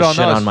for him Shit to on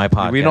shit us. on my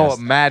podcast. We know what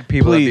mad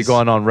people that be Please.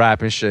 going on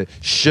rap and shit.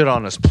 Shit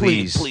on us,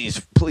 please. Please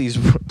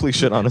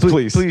shit on us,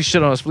 Please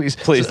shit on us, please.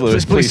 Please, Louis,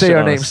 Please please say shit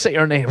our on names. us. Say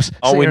our names.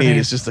 All Say we our need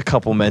names. is just a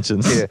couple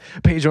mentions. Yeah,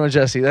 Pedro and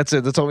Jesse. That's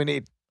it. That's all we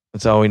need.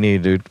 That's all we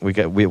need, dude. We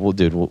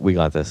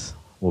got this.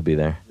 We'll be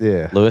there,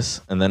 Yeah, Lewis,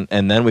 and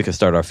then we could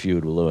start our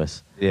feud with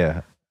Lewis.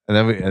 yeah. And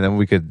then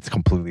we could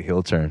completely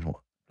heel turn.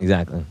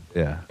 Exactly.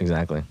 Yeah,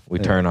 Exactly. We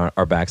Yeah. turn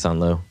our backs on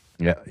Lou.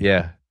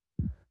 yeah.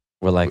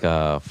 We're like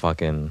a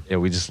fucking Yeah,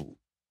 we just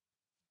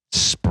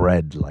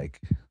spread like.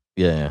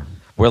 yeah.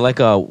 We're like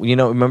a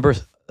remember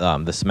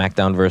the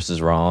SmackDown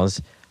versus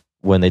Raws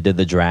when they did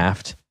the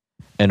draft,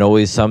 and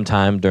always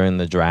sometime during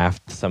the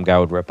draft some guy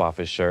would rip off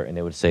his shirt and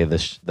it would say the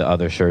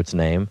other shirt's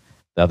name,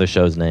 the other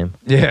show's name.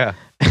 Yeah.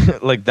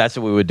 Like that's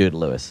what we would do to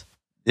Lewis.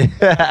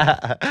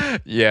 Yeah.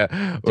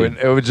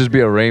 It would just be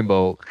a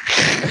rainbow.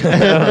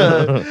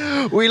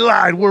 We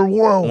lied. We're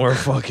woke. We're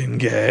fucking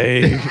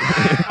gay.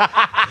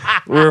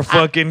 We're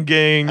fucking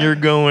gang. You're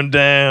going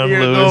down,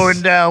 You're Louis.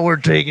 going down. We're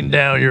taking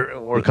down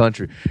your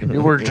country.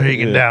 We're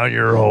taking down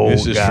your whole.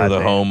 This is for the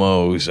goddamn-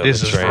 homos. and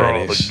This the is for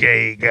all the trannies.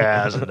 gay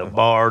guys in the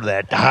bar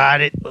that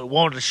hide it but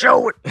want to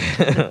show it.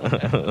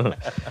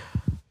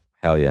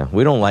 Hell yeah.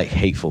 We don't like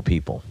hateful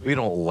people. We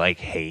don't like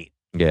hate.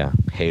 Yeah.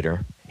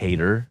 Hater.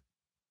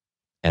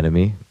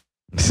 Enemy.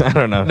 I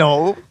don't know.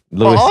 No.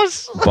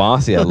 Lewis,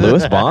 boss, yeah.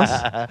 Lewis, boss.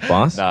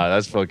 Boss? Nah,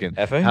 that's fucking.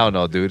 Hefe? I don't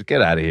know, dude. Get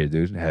out of here,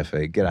 dude.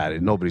 Hefe, get out of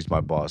here. Nobody's my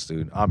boss,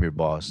 dude. I'm your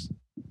boss.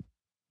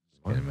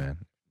 Yeah, man.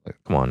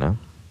 Come on now.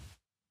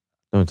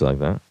 Don't do like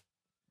that.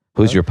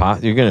 Who's your pop?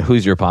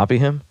 Who's your poppy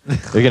him?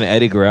 You're gonna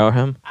Eddie Guerrero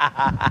him?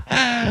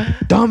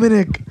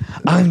 Dominic,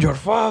 I'm your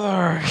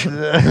father.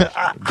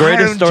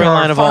 Greatest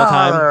storyline of all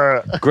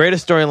time. time.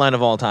 Greatest storyline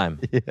of all time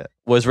Yeah.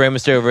 was Rey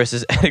Mysterio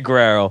versus Eddie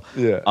Guerrero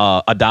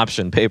Yeah.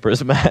 adoption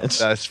papers match.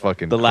 That's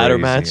fucking The ladder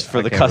crazy. match for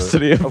I the can't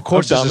custody believe- Of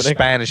course, of there's just Dominic.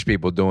 Spanish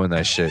people doing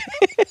that shit.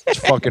 It's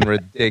fucking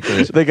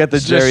ridiculous. They got the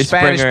It's Jerry just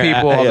Spanish Springer,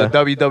 people on yeah.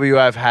 the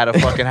WWF had to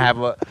fucking have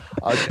a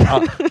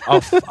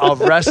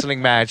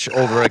wrestling match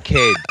over a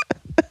kid.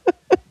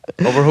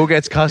 Over who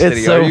gets custody.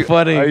 It's so are you,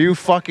 funny. Are you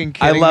fucking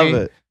I kidding love me?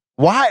 it.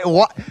 Why?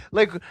 What?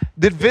 Like,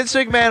 did Vince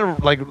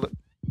McMahon like?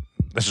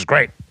 This is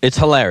great. It's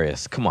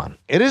hilarious. Come on.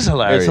 It is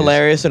hilarious. It's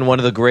hilarious and one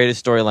of the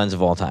greatest storylines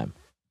of all time.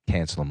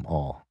 Cancel them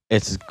all.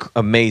 It's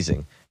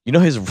amazing. You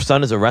know his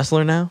son is a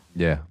wrestler now?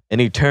 Yeah. And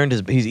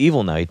he's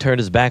evil now. He turned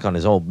his back on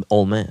his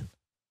old man.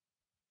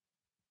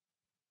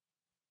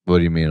 What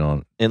do you mean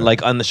on? And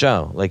like on the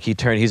show. Like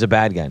he's a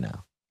bad guy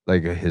now.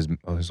 Like his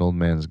old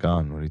man's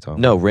gone. What are you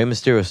talking? No, Rey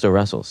Mysterio still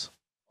wrestles.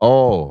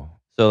 Oh,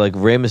 So like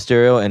Rey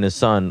Mysterio and his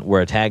son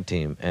were a tag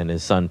team and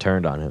his son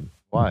turned on him.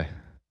 why?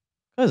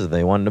 Because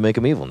they wanted to make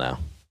him evil now.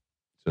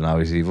 So now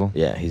he's evil.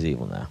 Yeah, he's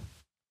evil now.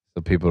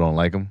 So people don't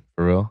like him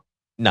for real.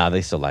 No,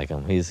 they still like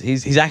him.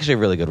 He's actually a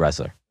really good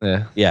wrestler.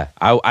 Yeah. Yeah,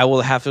 I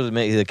will have to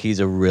admit like he's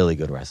a really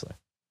good wrestler.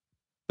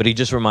 But he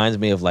just reminds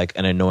me of like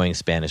an annoying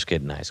Spanish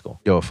kid in high school.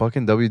 Yo,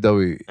 fucking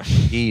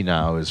WWE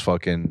now is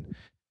fucking.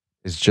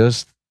 It's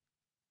just.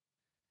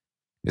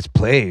 It's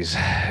plays.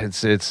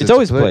 It's It's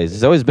always play- plays.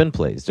 It's always been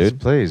plays, It's dude.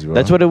 plays, bro.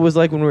 That's what it was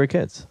like when we were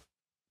kids.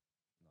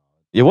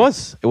 It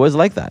was. It was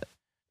like that.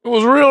 it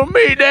was real to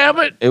me. Damn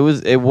it. It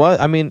was.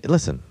 I mean,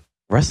 listen,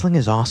 wrestling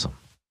is awesome.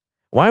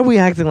 Why are we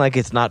acting like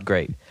it's not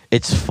great?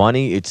 It's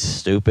funny. It's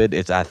stupid.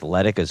 It's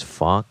athletic as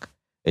fuck.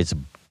 It's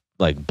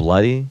like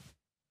bloody.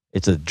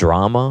 It's a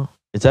drama.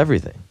 It's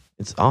everything.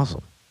 It's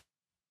awesome.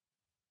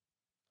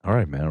 All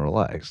right, man.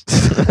 Relax.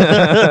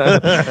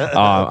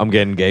 I'm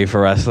getting gay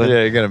for wrestling.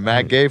 Yeah, you're gonna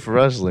Matt Gay for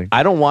wrestling.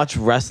 I don't watch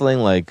wrestling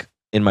like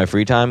in my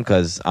free time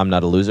because I'm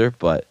not a loser.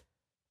 But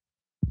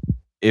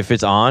if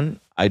it's on,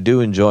 I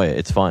do enjoy it.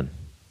 It's fun.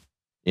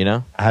 You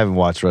know. I haven't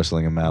watched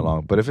wrestling in that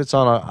long, but if it's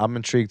on, I'm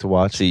intrigued to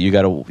watch. See, you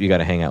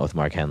gotta hang out with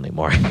Mark Henley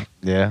more.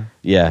 Yeah.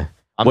 Yeah.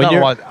 I'm When down, to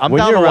you're- watch, I'm when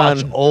down to you're watch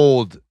around-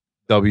 old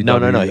WWE.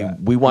 No.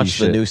 We watch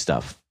the shit. new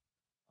stuff.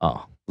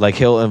 Oh Like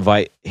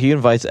he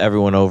invites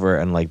everyone over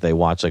and like they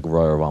watch like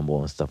Royal Rumble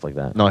and stuff like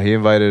that. no, he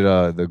invited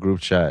the group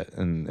chat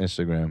and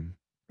Instagram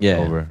Yeah.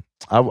 over.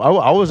 I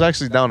was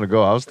actually down to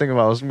go. I was thinking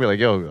about. I was gonna be like,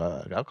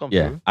 yo, I'll come.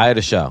 Yeah. through. I had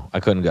a show. I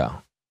couldn't go.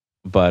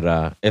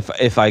 But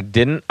if I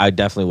didn't, I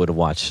definitely would have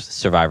watched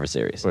Survivor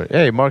Series. But,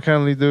 hey, Mark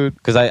Henley, dude.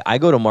 Because I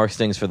go to Mark's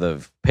things for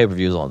the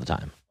pay-per-views all the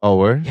time. Oh,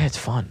 word. Yeah, it's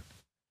fun.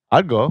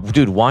 I'd go.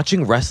 Dude,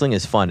 watching wrestling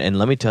is fun. And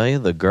let me tell you,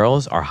 the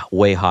girls are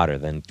way hotter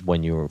than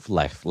when you were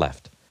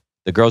left.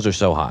 The girls are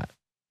so hot.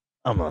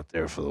 I'm not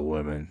there for the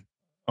women.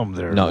 I'm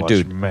there. No, to watch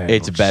dude, men.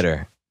 it's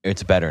better.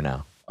 It's better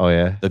now. Oh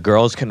yeah. The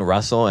girls can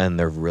wrestle and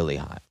they're really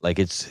hot. Like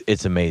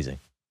it's amazing.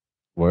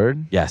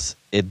 Word. Yes,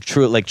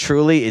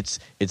 truly, it's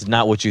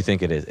not what you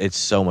think it is. It's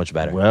so much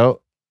better.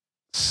 Well,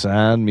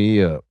 sign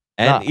me up.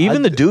 And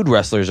even the dude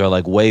wrestlers are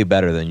like way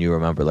better than you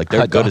remember. Like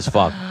they're good as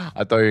fuck.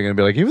 I thought you were gonna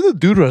be like, even the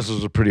dude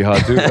wrestlers are pretty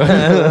hot too.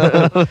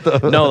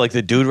 No, like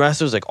the dude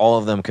wrestlers, like all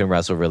of them can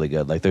wrestle really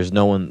good. Like there's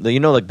no one, you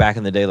know, like back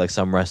in the day, like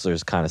some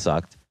wrestlers kind of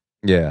sucked.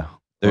 Yeah, There's-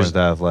 there's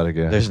that athletic.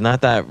 Yeah, There's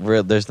not that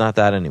real. There's not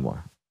that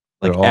anymore.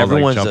 Like They're all, like,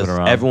 everyone's jumping just,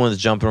 around. everyone's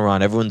jumping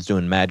around. Everyone's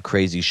doing mad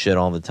crazy shit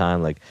all the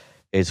time. Like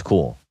it's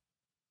cool.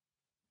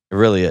 It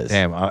really is.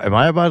 damn. Am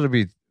I about to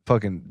be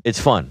fucking? It's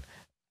fun.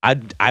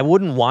 I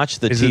wouldn't watch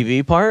the Is it-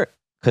 TV part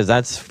because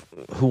that's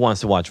who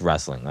wants to watch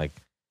wrestling. Like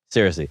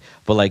seriously,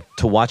 but like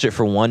to watch it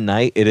for one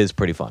night, it is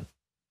pretty fun.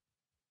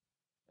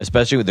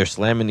 Especially when they're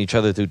slamming each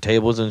other through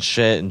tables and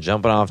shit and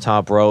jumping off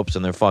top ropes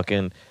and they're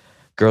fucking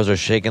girls are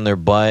shaking their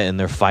butt and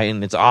they're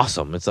fighting. It's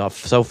awesome. It's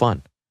so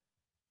fun.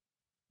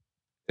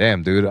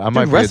 Damn, dude.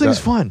 Dude, wrestling's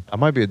fun. I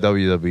might be a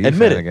WWE Admit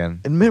fan it.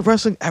 again. Admit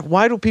wrestling.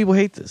 Why do people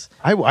hate this?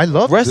 I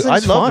love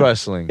Wrestling's I love fun.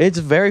 wrestling It's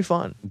very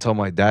fun. until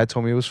my dad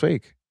told me it was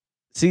fake.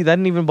 See, that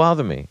didn't even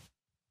bother me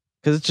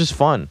because it's just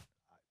fun.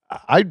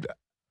 I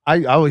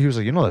he was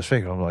like, you know that's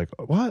fake. I'm like,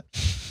 what?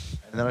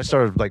 And then I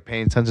started like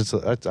paying attention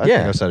to. I think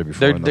I said it before.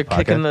 They're in the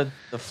kicking podcast.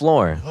 the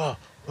floor.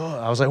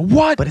 I was like,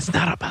 what? But it's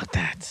not about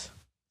that.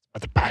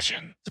 But the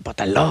passion, It's about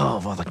the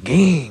love of the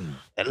game.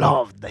 the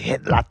love, the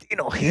hit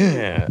Latino heat.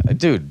 Yeah,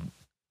 dude.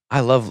 I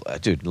love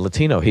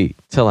Latino heat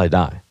till I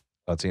die.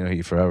 Latino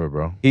heat forever,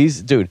 bro.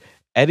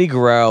 Eddie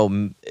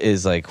Guerrero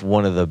is like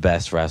one of the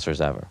best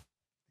wrestlers ever.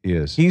 He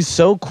is. He's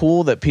so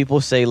cool that people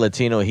say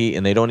Latino heat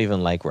and they don't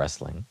even like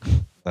wrestling.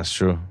 That's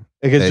true.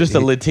 Like it's That just a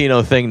he-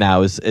 Latino thing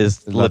now is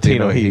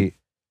Latino heat.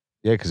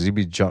 Yeah, because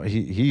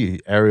he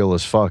aerial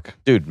as fuck,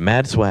 Dude,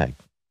 mad swag.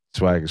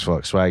 swag as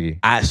fuck, swaggy,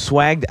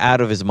 Swagged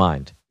out of his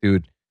mind.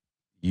 dude.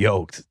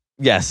 Yoked,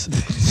 Yes.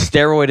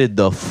 Steroided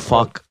the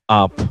fuck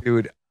up.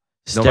 dude.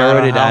 No matter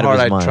Steroided how out of hard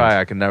his I mind. try,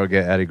 I can never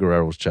get Eddie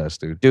Guerrero's chest,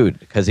 dude. Dude,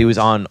 because he was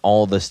on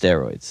all the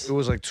steroids. It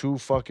was like two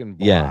fucking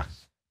blocks. Yeah.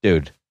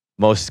 Dude,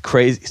 most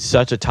crazy,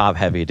 such a top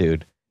heavy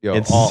dude. Yo,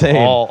 Insane.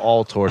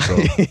 all torso.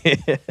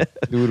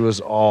 Dude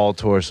was all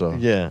torso.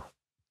 Yeah.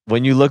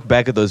 When you look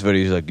back at those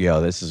videos, you're like, yo,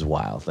 this is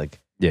wild. Like,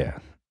 Yeah.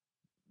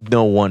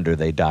 no wonder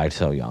they died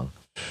so young.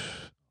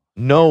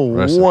 No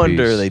Rest in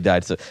wonder peace. they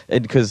died so.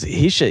 Because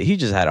he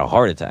just had a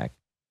heart attack.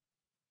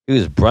 He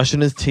was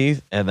brushing his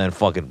teeth and then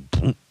fucking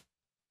boom,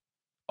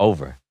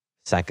 over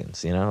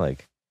seconds. You know,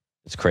 like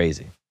it's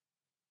crazy.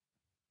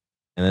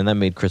 And then that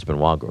made Chris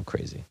Benoit go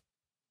crazy.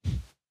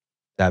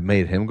 That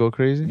made him go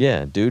crazy?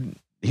 Yeah, dude.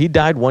 He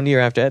died 1 year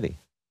after Eddie.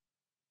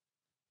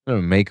 It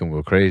didn't make him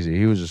go crazy.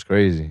 He was just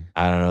crazy.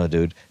 I don't know,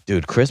 dude.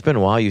 Dude, Chris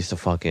Benoit used to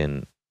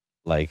fucking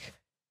like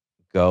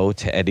go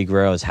to Eddie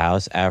Guerrero's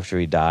house after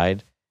he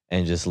died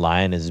and just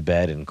lie in his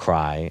bed and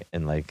cry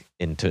and like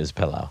into his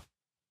pillow.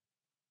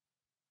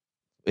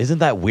 Isn't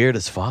that weird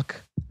as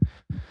fuck?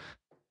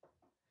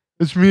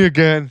 It's me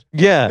again.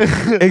 Yeah,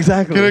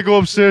 exactly. Can I go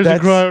upstairs and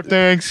cry?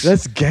 Thanks.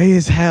 That's gay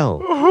as hell.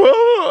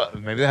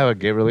 Maybe they have a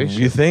gay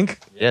relationship. You think?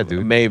 Yeah,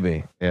 dude.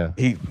 Maybe. Yeah.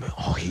 He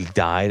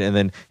died and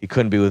then he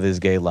couldn't be with his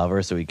gay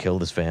lover, so he killed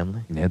his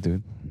family. Yeah,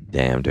 dude.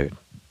 Damn, dude.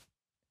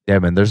 Yeah,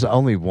 man. There's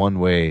only one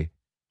way.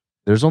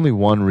 There's only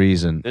one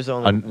reason. There's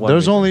only one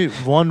there's reason. only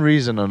one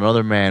reason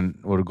another man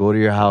would go to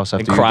your house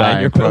after you cry die on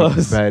your and cry on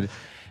pillows. bed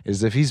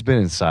is if he's been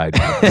inside.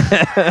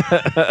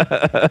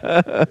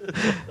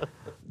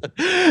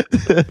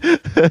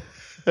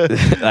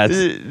 That's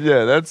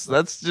yeah,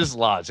 that's just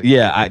logic.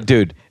 yeah,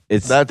 dude.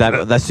 It's that's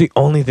the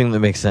only thing that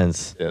makes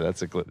sense. Yeah,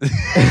 that's a clip. It's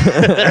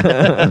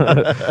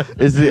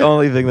the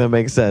only thing that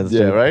makes sense.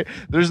 Yeah, dude. right.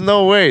 There's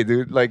no way,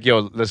 dude. Like,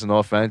 yo, listen, no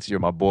offense, you're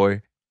my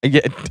boy.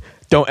 Yeah,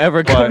 don't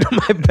ever come But to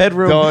my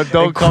bedroom.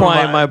 Don't and come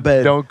cry in my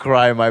bed. Don't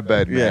cry in my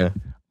bed, man. Yeah.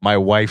 My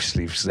wife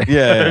sleeps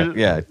there.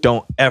 Yeah.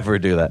 Don't ever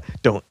do that.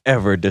 Don't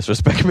ever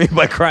disrespect me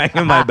by crying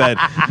in my bed.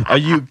 Are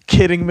you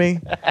kidding me?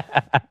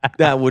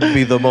 That would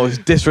be the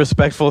most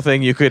disrespectful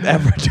thing you could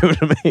ever do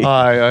to me.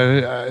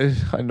 I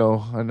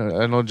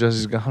know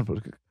Jesse's gone, but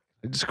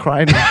I just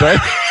cry in his bed.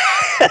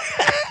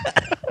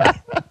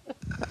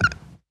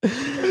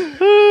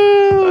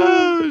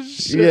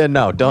 Yeah,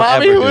 no, don't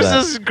Mommy, ever do who's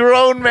that. this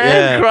grown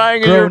man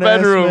crying in your Grown-ass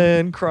bedroom?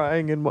 man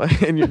crying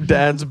in your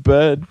dad's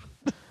bed.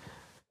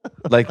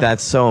 Like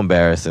that's so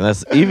embarrassing.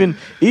 That's even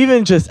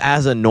just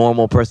as a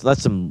normal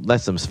person.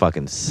 That's some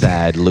fucking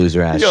sad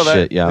loser ass Yo,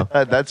 shit, yo.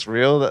 That's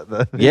real.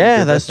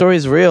 Yeah, that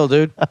story's real,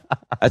 dude.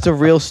 That's a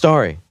real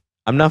story.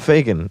 I'm not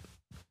faking.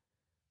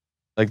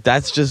 Like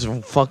that's just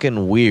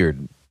fucking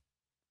weird.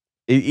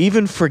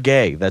 Even for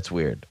gay, that's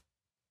weird.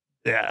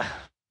 Yeah.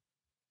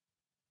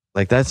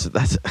 Like that's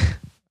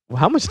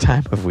how much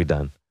time have we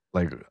done?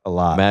 Like a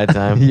lot. Mad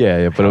time.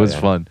 yeah, but it Hell was yeah.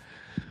 fun.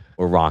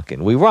 We're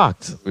rocking. We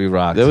rocked. We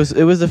rocked. It was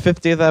the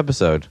 50th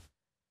episode.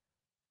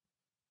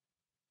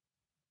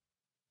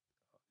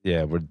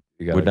 Yeah, we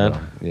gotta We're done? go.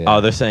 Yeah.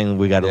 Oh, they're saying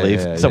we got to Yeah, leave.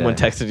 yeah, Someone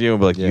yeah. texted you and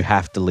be like, Yeah. you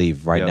have to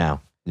leave right Yep.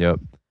 now. Yep.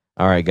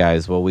 All right,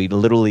 guys. Well, we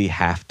literally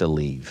have to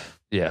leave.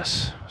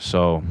 Yes.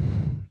 So,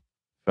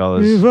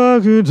 fellas. I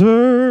could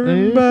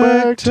turn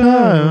back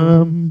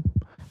time.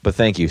 But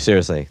thank you.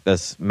 Seriously.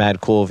 That's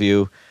mad cool of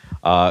you.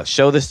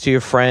 Show this to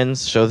your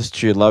friends. Show this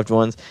to your loved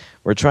ones.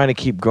 We're trying to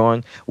keep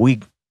growing. We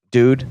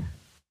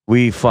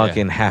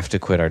fucking have to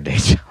quit our day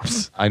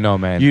jobs. I know,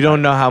 man. You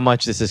don't know how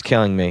much this is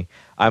killing me.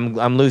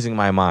 I'm losing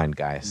my mind,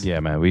 guys. Yeah,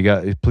 man.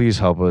 Please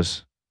help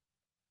us.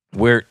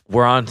 We're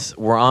on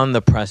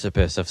the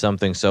precipice of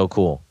something so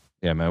cool.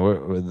 Yeah, man.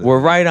 We're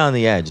right on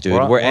the edge,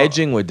 dude. We're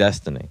edging with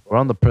Destiny. We're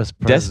on the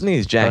Destiny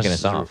is jacking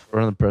us off.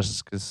 We're on the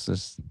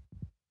precipice.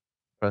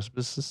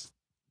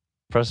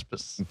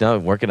 No,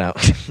 work it out.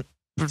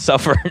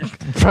 Suffer.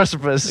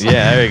 Precipice.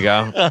 Yeah, there you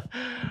go.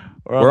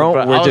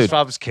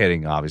 I was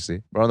kidding,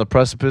 obviously. We're on the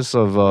precipice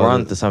of. We're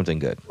on to something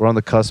good. We're on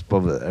the cusp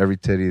of every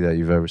titty that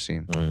you've ever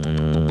seen.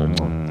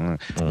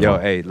 Yo,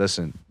 hey,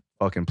 listen.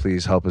 Fucking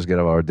please help us get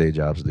out of our day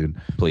jobs, dude.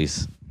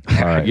 Please. All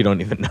right. You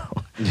don't even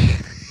know.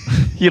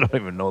 You don't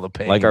even know the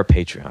pain. Like our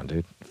Patreon,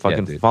 dude.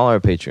 Fucking dude. follow our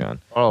Patreon.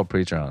 Follow our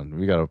Patreon.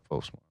 We gotta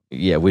post more.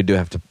 Yeah, we do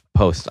have to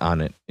post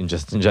on it in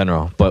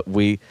general. But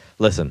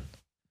listen.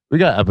 We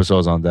got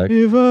episodes on deck.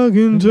 If I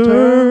can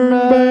turn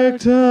back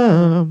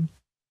time.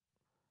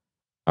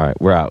 All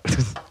right, we're out.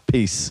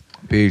 Peace.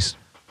 Peace.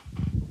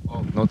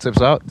 Oh, no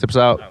tips out. Tips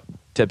out.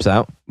 Tips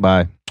out.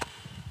 Bye.